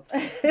so dope.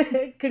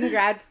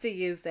 Congrats to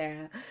you,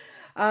 Sarah.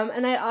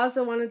 And I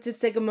also wanted to just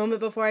take a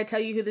moment before I tell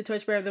you who the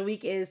Torchbearer of the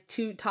Week is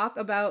to talk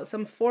about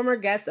some former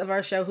guests of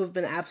our show who've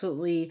been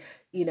absolutely,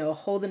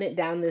 holding it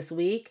down this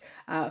week.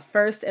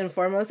 First and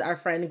foremost, our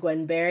friend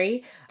Gwen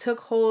Berry took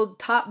hold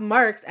top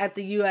marks at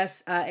the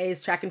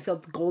USA's track and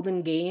field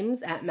Golden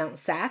Games at Mount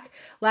Sac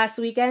last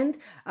weekend.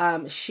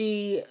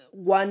 She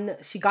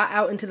got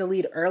out into the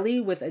lead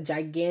early with a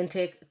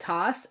gigantic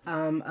toss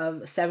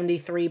of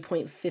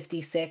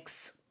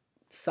 73.56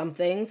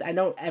 somethings. I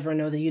don't ever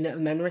know the unit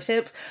of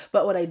memberships,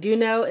 but what I do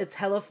know, it's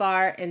hella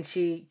far, and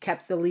she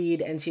kept the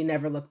lead and she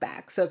never looked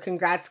back. So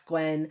congrats,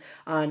 Gwen,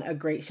 on a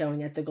great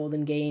showing at the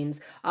Golden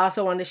Games. I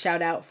also want to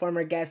shout out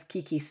former guest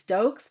Kiki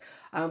Stokes.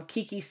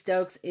 Kiki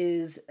Stokes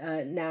is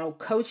now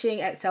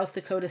coaching at South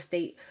Dakota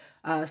State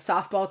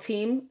softball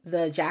team,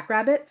 the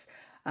Jackrabbits.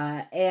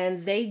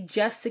 And they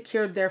just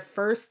secured their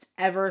first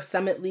ever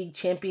Summit League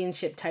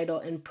championship title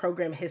in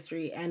program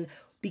history and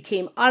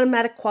became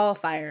automatic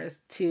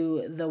qualifiers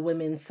to the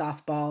women's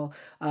softball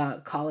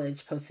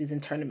college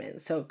postseason tournament.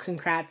 So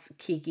congrats,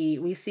 Kiki.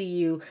 We see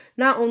you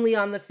not only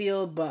on the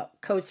field, but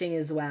coaching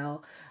as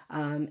well.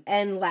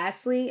 And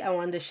lastly, I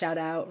wanted to shout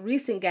out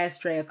recent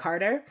guest Drea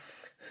Carter,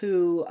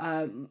 who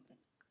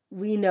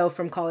we know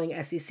from calling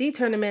SEC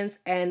tournaments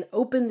and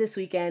opened this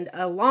weekend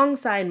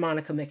alongside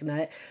Monica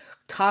McNutt,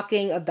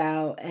 talking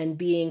about and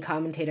being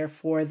commentator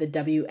for the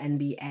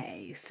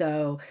WNBA.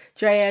 So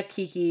Drea,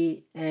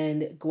 Kiki,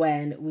 and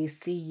Gwen, we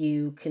see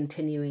you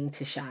continuing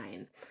to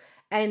shine.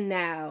 And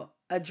now,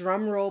 a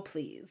drum roll,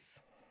 please.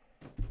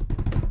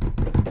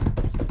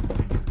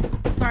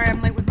 Sorry,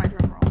 I'm late with my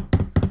drum roll.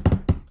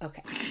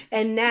 Okay.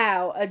 And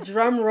now, a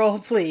drum roll,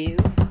 please.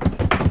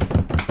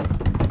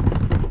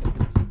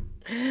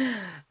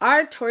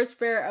 Our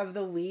Torchbearer of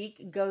the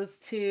Week goes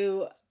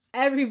to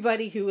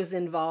everybody who was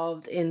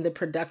involved in the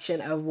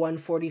production of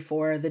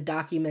 144, the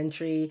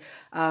documentary.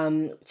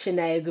 Chiney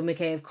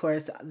Ogwumike, of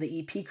course, the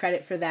EP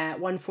credit for that.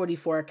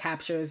 144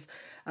 captures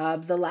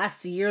the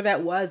last year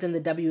that was in the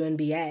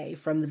WNBA,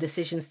 from the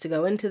decisions to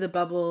go into the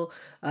bubble,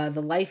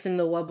 the life in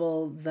the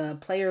bubble, the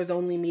players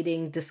only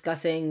meeting,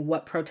 discussing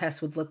what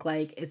protests would look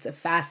like. It's a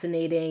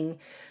fascinating,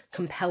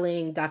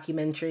 compelling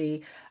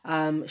documentary.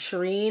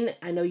 Shireen,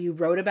 I know you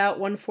wrote about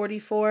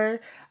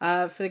 144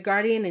 for The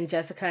Guardian, and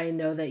Jessica, I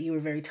know that you were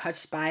very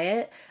touched by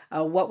it.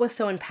 What was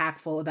so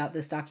impactful about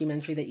this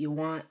documentary that you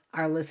want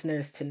our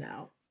listeners to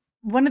know?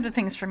 One of the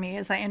things for me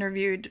is I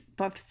interviewed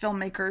both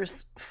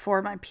filmmakers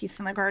for my piece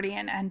in The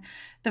Guardian, and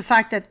the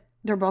fact that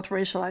they're both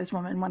racialized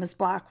women, one is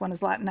Black, one is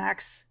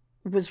Latinx,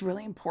 was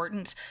really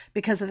important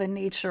because of the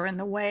nature and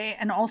the way,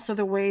 and also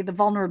the way the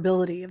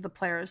vulnerability of the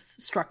players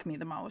struck me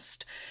the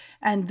most.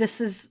 And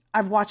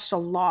I've watched a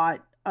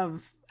lot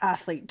of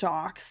athlete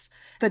docs,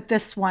 but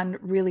this one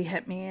really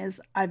hit me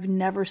as I've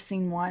never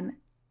seen one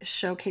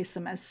showcase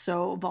them as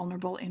so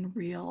vulnerable in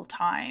real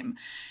time.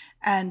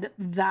 And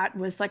that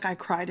was like, I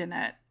cried in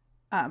it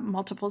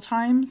multiple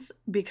times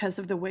because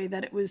of the way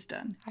that it was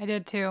done. I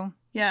did too.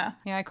 Yeah.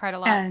 Yeah, I cried a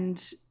lot.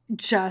 And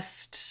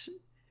just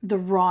the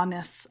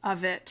rawness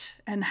of it,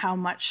 and how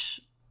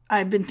much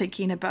I've been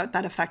thinking about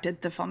that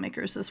affected the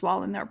filmmakers as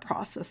well in their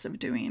process of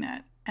doing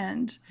it.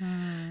 And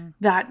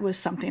that was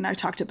something I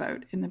talked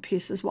about in the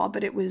piece as well.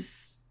 But it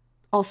was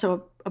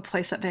also a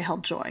place that they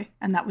held joy.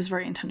 And that was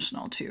very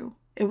intentional too.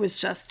 It was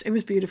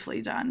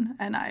beautifully done.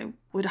 And I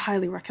would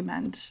highly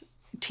recommend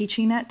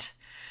teaching it.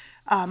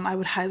 I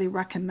would highly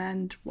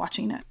recommend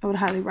watching it. I would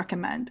highly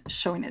recommend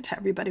showing it to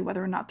everybody,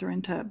 whether or not they're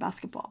into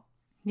basketball.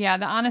 Yeah,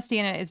 the honesty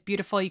in it is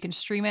beautiful. You can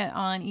stream it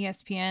on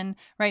ESPN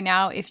right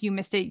now. If you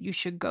missed it, you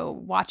should go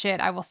watch it.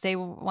 I will say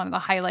one of the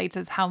highlights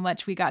is how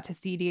much we got to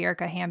see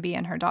De'Erica Hamby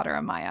and her daughter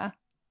Amaya.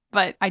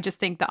 But I just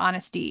think the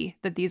honesty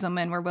that these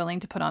women were willing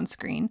to put on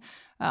screen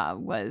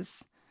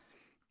it's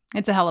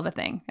a hell of a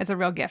thing. It's a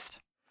real gift.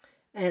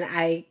 And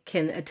I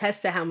can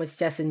attest to how much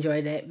Jess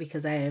enjoyed it,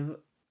 because I have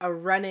a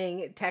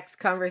running text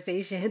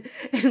conversation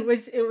in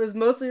which it was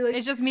mostly like,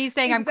 it's just me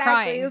saying exactly. I'm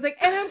crying. It was like,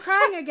 and I'm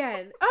crying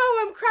again.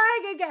 Oh, I'm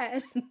crying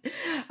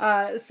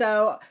again.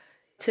 So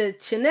to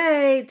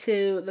Chiney,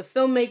 to the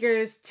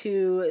filmmakers,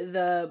 to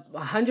the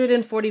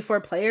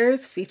 144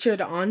 players featured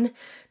on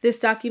this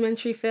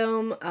documentary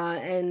film,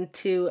 and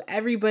to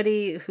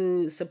everybody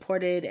who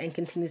supported and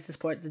continues to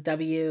support the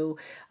W.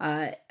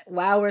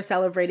 While we're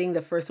celebrating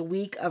the first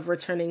week of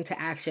returning to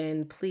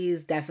action,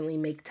 please definitely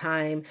make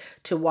time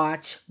to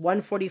watch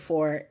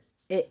 144.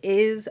 It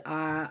is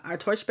our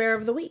torchbearer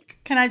of the week.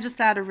 Can I just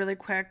add a really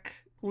quick,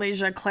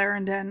 Layshia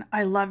Clarendon,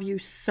 I love you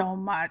so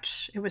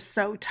much. It was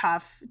so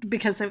tough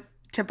because the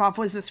tip-off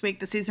was this week.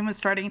 The season was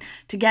starting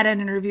to get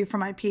an interview for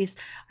my piece.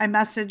 I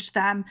messaged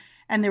them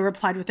and they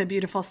replied with a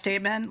beautiful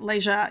statement.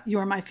 Layshia, you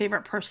are my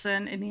favorite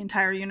person in the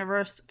entire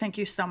universe. Thank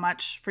you so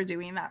much for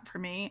doing that for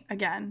me.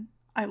 Again,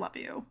 I love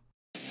you.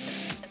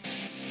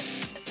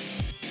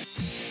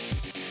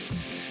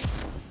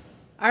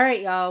 All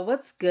right, y'all.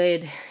 What's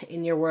good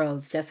in your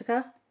worlds,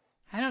 Jessica?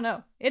 I don't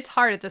know. It's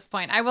hard at this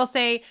point. I will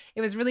say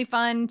it was really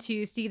fun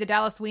to see the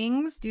Dallas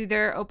Wings do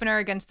their opener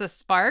against the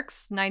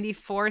Sparks,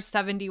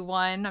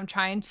 94-71. I'm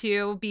trying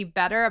to be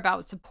better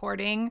about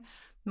supporting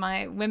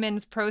my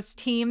women's pros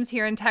teams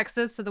here in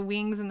Texas, so the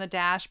Wings and the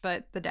Dash,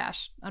 but the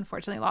Dash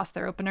unfortunately lost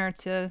their opener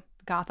to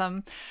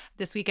Gotham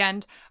this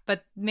weekend.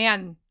 But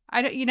man,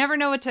 you never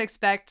know what to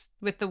expect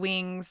with the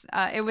Wings.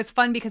 It was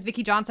fun because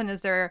Vicki Johnson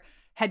is their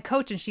head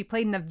coach, and she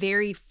played in the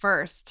very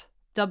first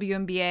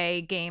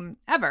WNBA game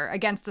ever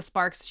against the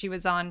Sparks. She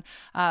was on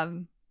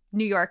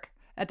New York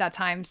at that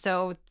time.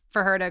 So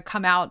for her to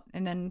come out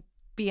and then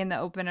be in the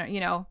opener,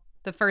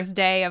 the first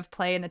day of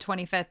play in the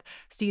 25th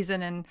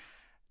season, and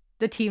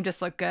the team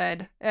just looked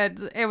good.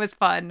 It was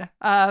fun.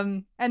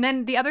 And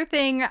then the other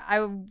thing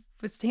I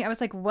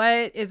was like,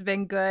 what has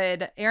been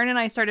good? Aaron and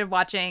I started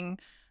watching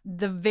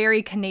the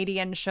very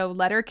Canadian show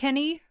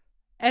Letterkenny,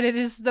 and it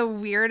is the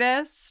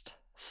weirdest,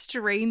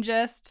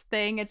 strangest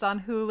thing. It's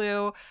on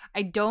Hulu.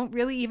 I don't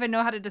really even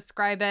know how to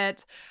describe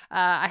it.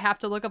 I have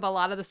to look up a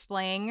lot of the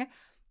slang.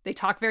 They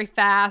talk very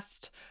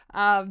fast.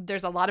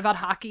 There's a lot about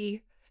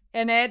hockey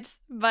in it,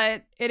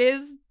 but it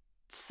is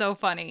so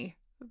funny.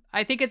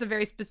 I think it's a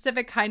very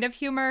specific kind of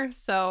humor,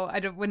 so I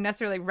wouldn't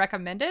necessarily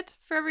recommend it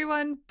for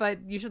everyone, but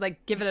you should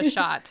give it a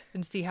shot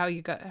and see how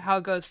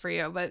it goes for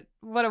you. But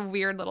what a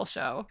weird little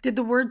show. Did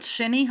the word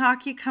shinny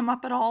hockey come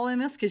up at all in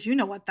this? Because you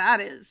know what that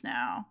is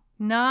now.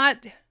 Not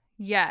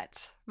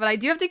yet, but I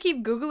do have to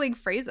keep Googling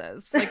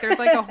phrases. There's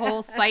a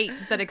whole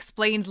site that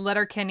explains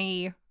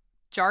Letterkenny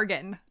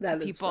jargon to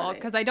people,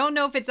 because I don't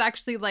know if it's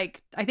actually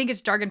I think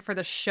it's jargon for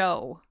the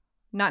show,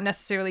 not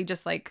necessarily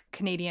just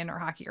Canadian or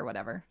hockey or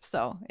whatever.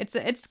 So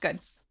it's good.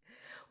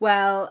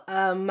 Well,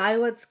 my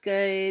what's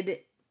good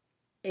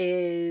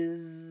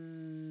is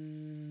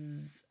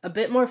a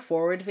bit more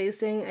forward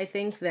facing, I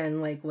think,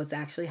 than like what's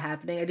actually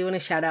happening. I do want to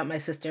shout out my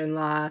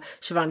sister-in-law,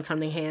 Siobhan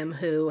Cunningham,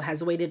 who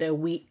has waited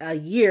a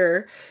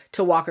year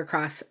to walk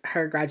across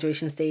her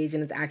graduation stage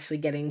and is actually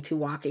getting to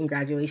walk in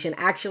graduation,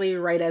 actually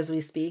right as we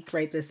speak,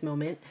 right this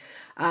moment.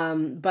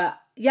 But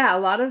yeah, a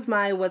lot of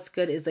my what's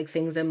good is like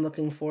things I'm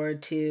looking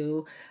forward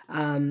to.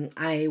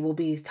 I will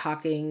be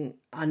talking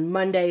on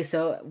Monday,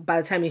 so by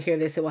the time you hear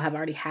this, it will have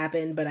already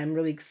happened, but I'm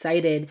really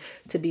excited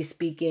to be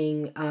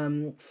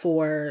speaking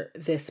for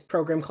this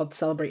program called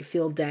Celebrate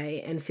Field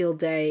Day. And Field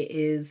Day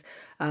is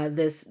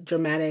this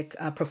dramatic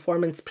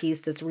performance piece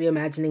that's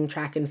reimagining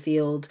track and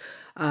field,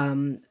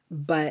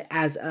 but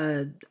as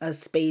a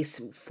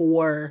space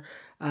for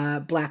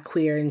Black,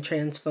 queer, and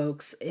trans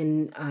folks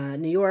in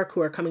New York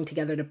who are coming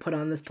together to put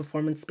on this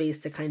performance space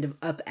to kind of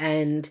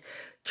upend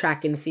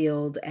track and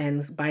field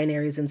and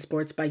binaries in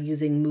sports by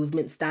using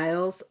movement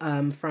styles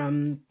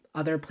from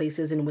other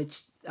places in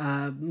which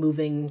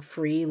moving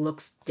free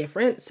looks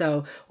different.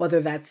 So whether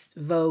that's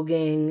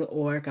voguing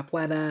or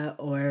capoeira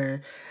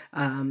or,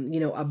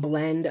 a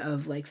blend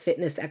of like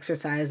fitness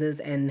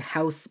exercises and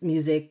house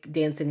music,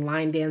 dancing,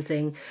 line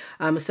dancing.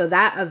 So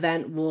that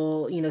event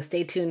will,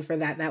 stay tuned for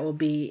that. That will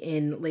be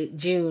in late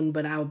June,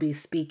 but I'll be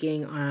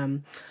speaking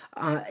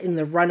in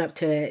the run up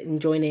to it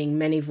and joining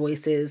many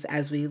voices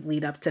as we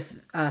lead up to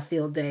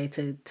Field Day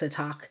to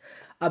talk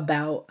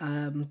about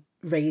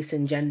race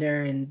and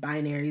gender and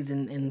binaries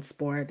in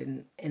sport.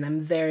 And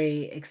I'm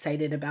very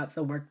excited about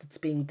the work that's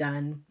being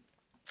done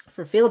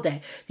for Field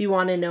Day. If you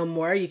want to know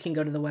more, you can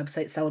go to the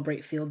website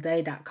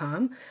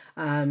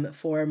celebratefieldday.com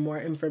for more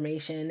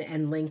information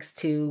and links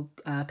to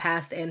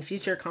past and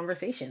future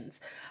conversations.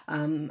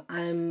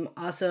 I'm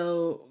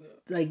also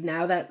like,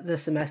 now that the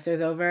semester's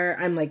over,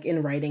 I'm like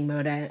in writing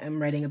mode.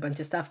 I'm writing a bunch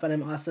of stuff, but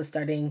I'm also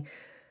starting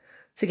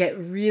to get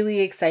really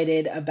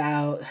excited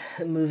about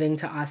moving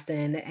to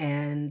Austin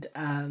and,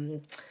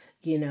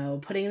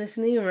 putting this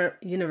in the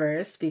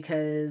universe,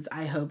 because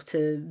I hope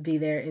to be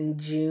there in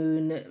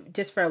June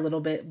just for a little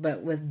bit,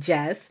 but with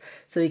Jess,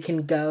 so we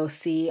can go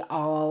see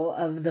all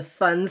of the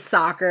fun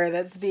soccer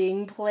that's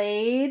being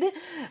played.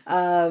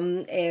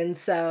 And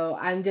so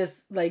I'm just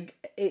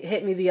like, it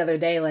hit me the other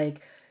day,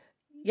 like,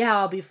 yeah,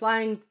 I'll be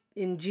flying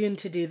in June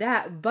to do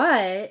that,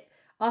 but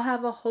I'll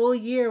have a whole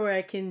year where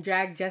I can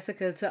drag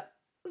Jessica to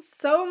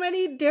so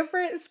many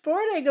different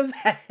sporting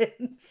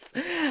events.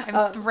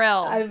 I'm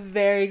thrilled. I'm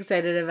very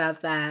excited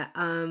about that.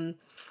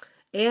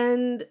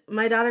 And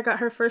my daughter got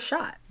her first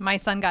shot. My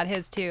son got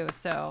his too,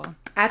 so.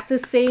 At the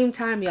same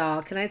time,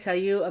 y'all, can I tell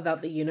you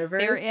about the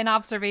universe? They were in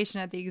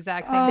observation at the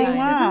exact same time.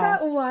 Wow. Isn't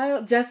that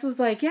wild? Jess was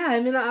like, yeah,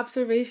 I'm in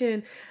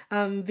observation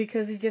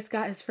because he just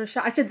got his first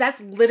shot. I said,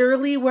 that's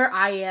literally where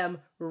I am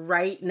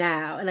right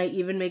now. And I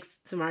even make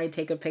Samari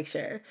take a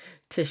picture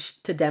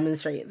to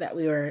demonstrate that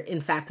we were,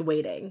 in fact,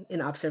 waiting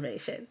in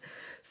observation.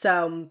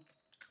 So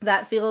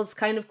that feels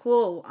kind of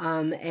cool.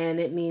 And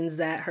it means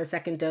that her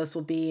second dose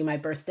will be my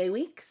birthday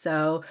week.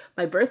 So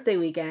my birthday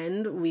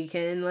weekend, we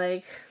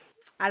can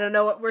I don't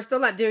know we're still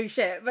not doing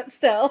shit, but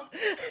still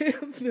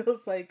it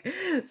feels like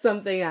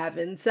something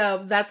happened.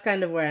 So that's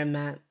kind of where I'm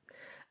at.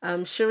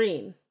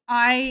 Shireen.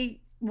 I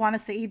want to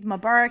say Eid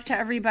Mubarak to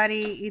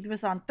everybody. Eid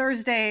was on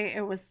Thursday.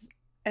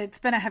 It's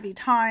been a heavy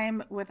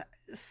time with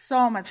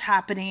so much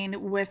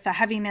happening with the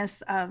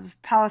heaviness of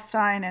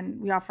Palestine,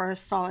 and we offer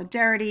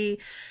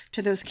solidarity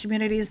to those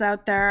communities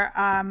out there.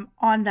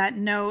 On that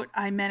note,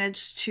 I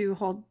managed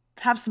to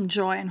have some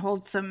joy and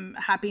hold some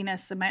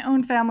happiness in my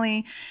own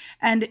family.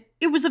 And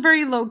it was a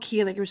very low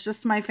key, it was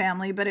just my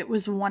family, but it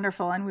was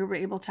wonderful. And we were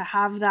able to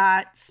have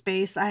that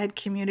space. I had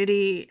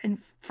community and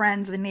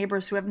friends and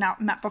neighbors who have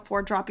not met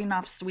before dropping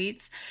off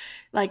sweets.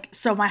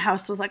 So my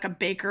house was like a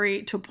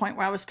bakery to a point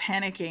where I was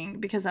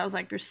panicking because I was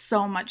like, there's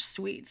so much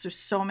sweets. There's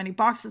so many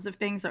boxes of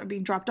things that are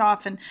being dropped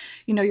off, and,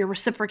 you're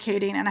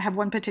reciprocating. And I have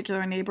one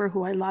particular neighbor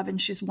who I love, and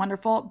she's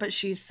wonderful, but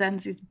she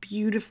sends these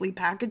beautifully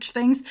packaged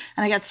things,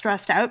 and I get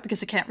stressed out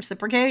because I can't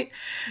reciprocate.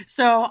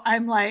 So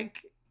I'm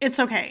like, it's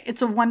okay.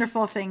 It's a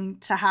wonderful thing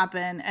to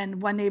happen.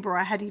 And one neighbor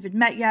I hadn't even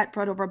met yet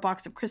brought over a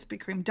box of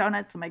Krispy Kreme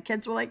donuts, and my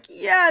kids were like,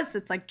 yes,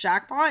 it's like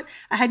jackpot.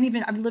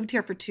 I've lived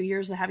here for 2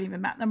 years. I haven't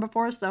even met them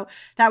before. So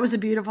that was a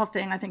beautiful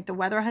thing. I think the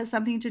weather has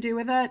something to do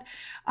with it.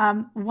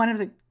 One of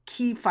the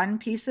key fun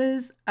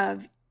pieces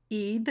of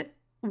Eid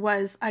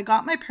was I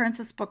got my parents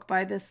this book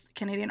by this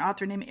Canadian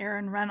author named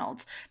Erin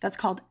Reynolds that's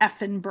called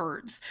Effin'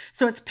 Birds.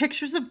 So it's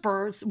pictures of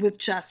birds with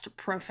just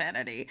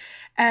profanity.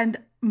 And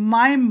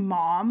my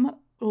mom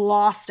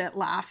lost it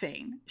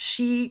laughing.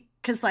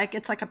 Because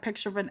it's like a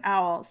picture of an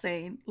owl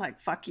saying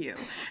fuck you.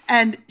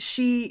 And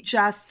she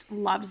just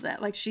loves it.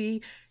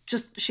 She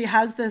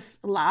has this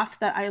laugh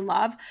that I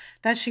love,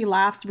 that she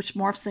laughs, which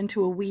morphs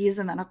into a wheeze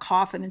and then a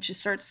cough. And then she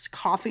starts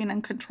coughing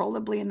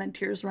uncontrollably, and then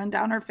tears run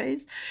down her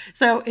face.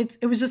 So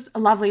it was just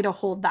lovely to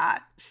hold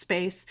that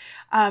space.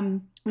 The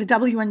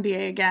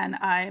WNBA again,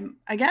 I'm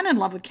again in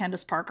love with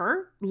Candace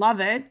Parker. Love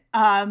it.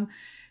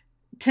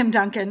 Tim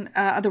Duncan,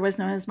 otherwise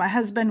known as my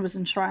husband, was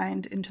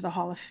enshrined into the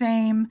Hall of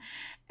Fame.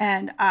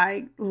 And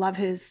I love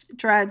his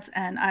dreads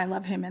and I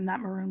love him in that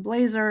maroon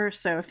blazer.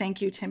 So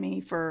thank you, Timmy,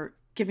 for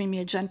giving me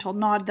a gentle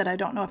nod that I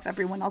don't know if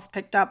everyone else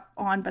picked up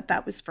on, but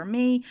that was for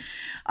me.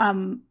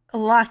 The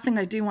last thing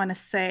I do want to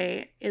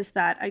say is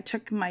that I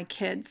took my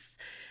kids,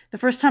 the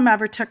first time I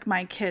ever took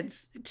my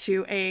kids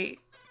to a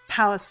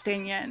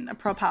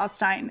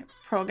pro-Palestine,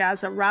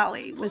 pro-Gaza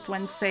rally was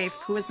when Saif,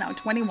 who is now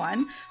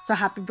 21, so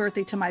happy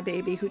birthday to my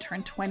baby who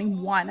turned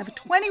 21. I have a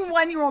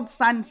 21-year-old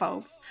son,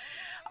 folks,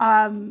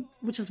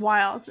 which is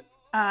wild.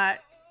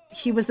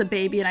 He was a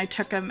baby and I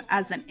took him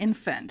as an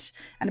infant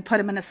and I put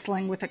him in a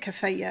sling with a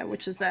keffiyeh,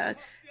 which is a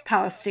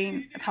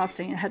Palestinian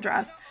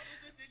headdress.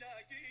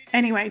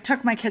 Anyway,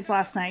 took my kids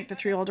last night, the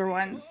 3 older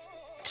ones,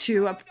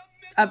 to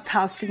a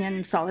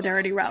Palestinian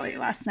solidarity rally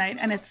last night.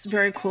 And it's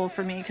very cool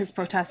for me because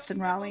protest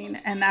and rallying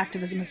and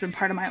activism has been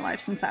part of my life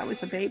since I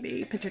was a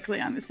baby,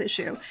 particularly on this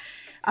issue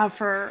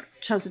for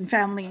chosen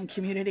family and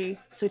community.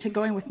 So to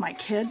going with my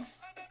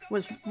kids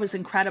was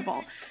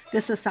incredible.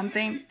 This is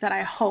something that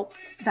I hope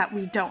that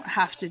we don't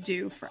have to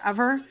do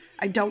forever.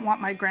 I don't want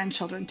my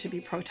grandchildren to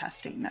be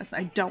protesting this.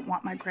 I don't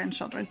want my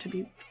grandchildren to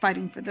be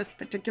fighting for this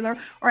particular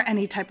or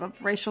any type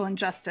of racial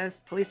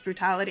injustice, police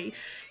brutality,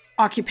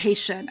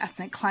 occupation,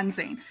 ethnic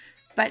cleansing.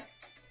 But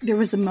there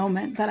was a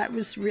moment that I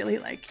was really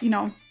like,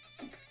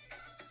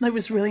 it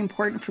was really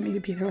important for me to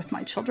be there with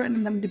my children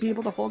and them to be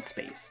able to hold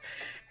space.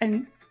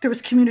 And there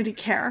was community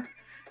care.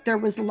 There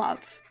was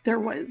love. There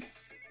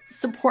was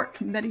support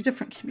from many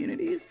different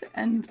communities,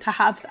 and to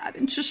have that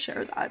and to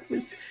share that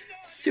was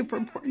super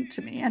important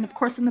to me. And of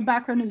course in the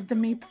background is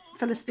Demi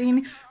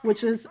Palestine,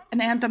 which is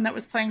an anthem that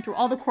was playing through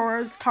all the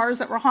cars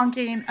that were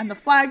honking and the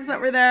flags that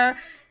were there.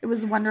 It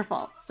was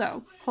wonderful.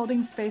 So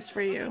holding space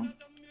for you.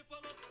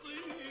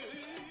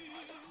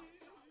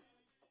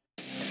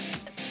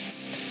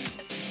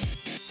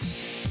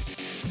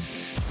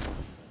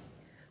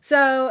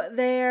 So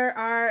there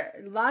are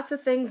lots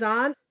of things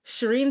on.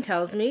 Shireen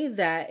tells me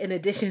that in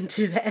addition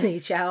to the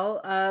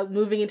NHL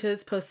moving into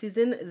its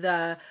postseason,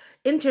 the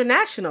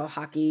international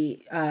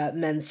hockey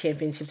men's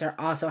championships are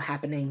also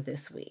happening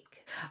this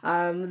week.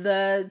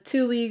 The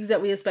 2 leagues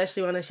that we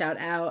especially want to shout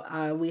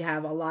out, we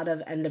have a lot of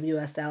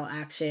NWSL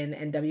action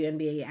and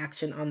WNBA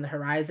action on the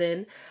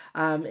horizon.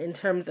 In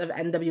terms of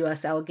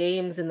NWSL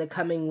games in the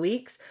coming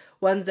weeks,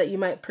 ones that you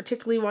might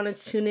particularly want to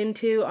tune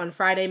into, on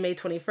Friday, May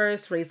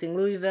 21st, Racing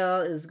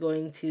Louisville is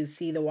going to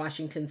see the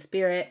Washington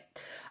Spirit.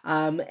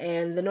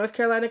 And the North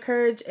Carolina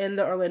Courage and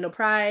the Orlando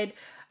Pride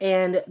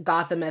and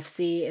Gotham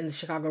FC and the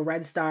Chicago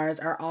Red Stars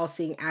are all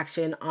seeing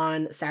action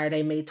on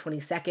Saturday, May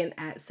 22nd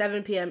at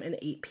 7 p.m. and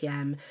 8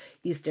 p.m.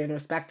 Eastern,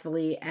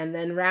 respectively. And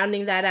then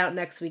rounding that out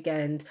next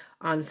weekend,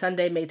 on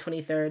Sunday, May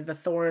 23rd, the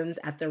Thorns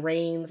at the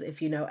Reigns.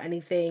 If you know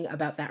anything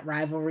about that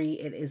rivalry,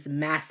 it is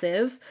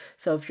massive.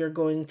 So if you're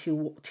going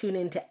to tune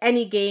into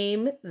any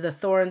game, the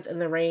Thorns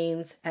and the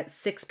Reigns at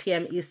 6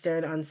 p.m.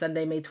 Eastern on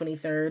Sunday, May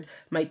 23rd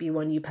might be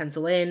one you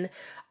pencil in.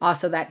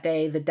 Also that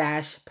day, the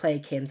Dash play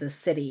Kansas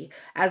City.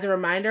 As a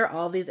reminder,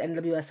 all these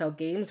NWSL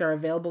games are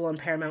available on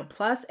Paramount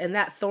Plus, and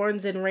that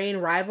Thorns and Reign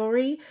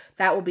rivalry,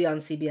 that will be on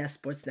CBS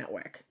Sports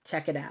Network.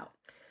 Check it out.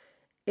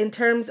 In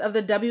terms of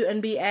the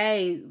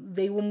WNBA,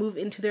 they will move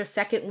into their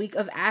second week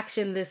of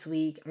action this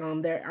week.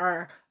 There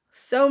are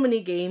so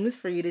many games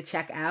for you to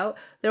check out.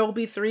 There will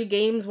be 3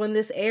 games when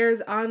this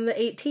airs on the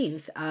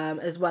 18th,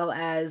 as well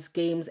as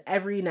games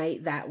every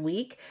night that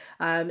week.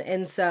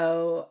 And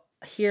so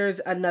here's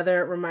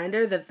another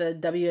reminder that the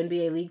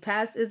WNBA League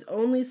Pass is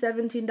only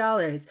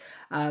 $17.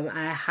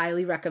 I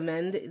highly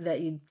recommend that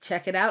you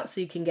check it out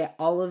so you can get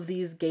all of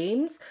these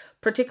games.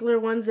 Particular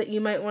ones that you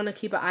might want to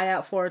keep an eye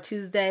out for: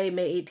 Tuesday,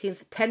 May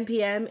 18th, 10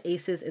 p.m.,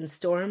 Aces and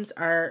Storms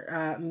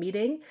are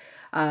meeting.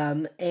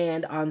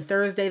 And on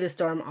Thursday, the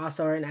Storm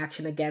also are in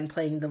action again,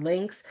 playing the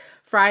Lynx.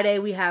 Friday,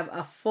 we have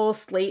a full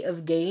slate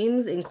of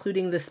games,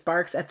 including the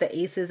Sparks at the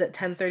Aces at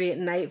 10:30 at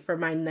night for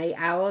my night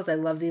owls. I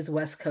love these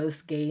West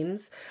Coast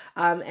games.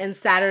 And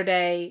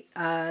Saturday,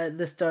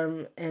 the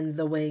Storm and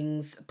the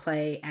Wings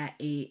play at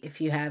 8 if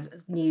you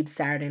need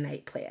Saturday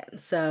night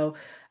plans. So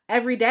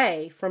every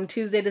day from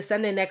Tuesday to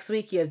Sunday next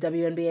week, you have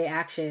WNBA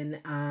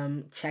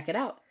action. Check it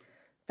out.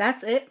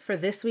 That's it for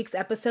this week's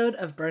episode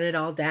of Burn It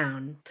All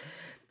Down.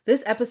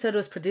 This episode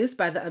was produced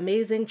by the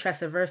amazing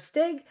Tressa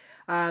Verstig.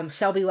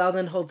 Shelby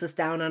Weldon holds us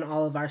down on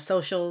all of our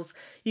socials.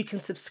 You can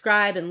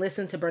subscribe and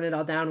listen to Burn It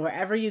All Down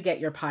wherever you get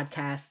your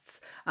podcasts.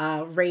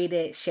 Rate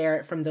it, share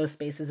it from those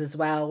spaces as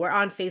well. We're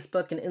on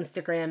Facebook and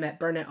Instagram at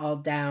Burn It All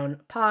Down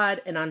Pod,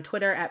 and on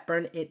Twitter at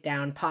Burn It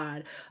Down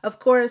Pod. Of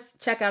course,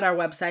 check out our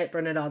website,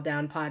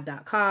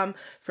 burnitalldownpod.com,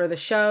 for the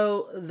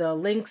show, the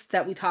links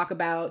that we talk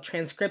about,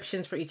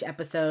 transcriptions for each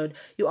episode.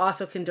 You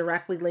also can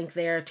directly link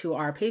there to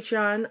our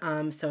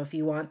Patreon. So if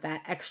you want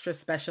that extra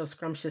special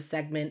scrumptious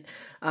segment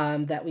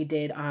that we did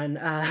updated on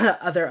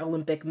other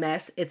Olympic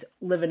mess. It's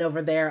living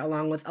over there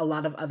along with a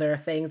lot of other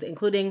things,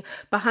 including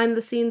behind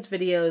the scenes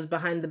videos,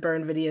 behind the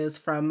burn videos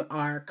from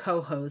our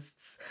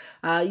co-hosts.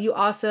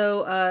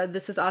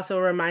 This is also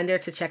a reminder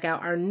to check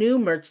out our new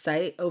merch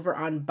site over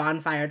on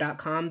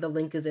bonfire.com. The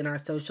link is in our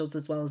socials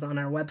as well as on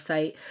our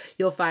website.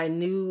 You'll find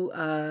new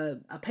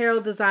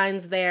apparel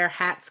designs there,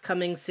 hats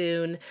coming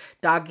soon,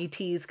 doggy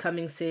tees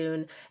coming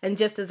soon. And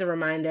just as a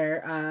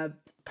reminder,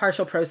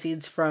 partial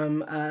proceeds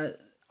from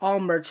all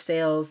merch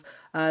sales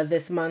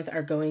this month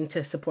are going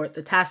to support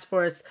the task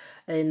force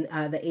and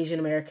the Asian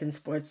American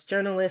Sports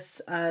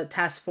Journalists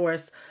Task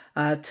Force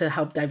to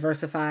help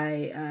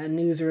diversify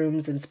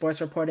newsrooms and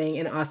sports reporting,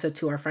 and also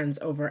to our friends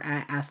over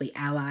at Athlete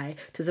Ally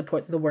to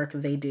support the work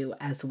they do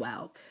as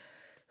well.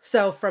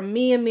 So from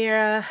me,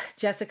 Amira,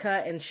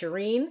 Jessica, and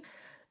Shireen,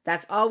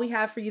 that's all we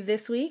have for you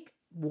this week.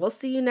 We'll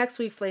see you next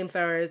week,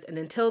 Flamethrowers, and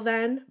until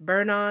then,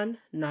 burn on,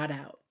 not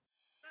out.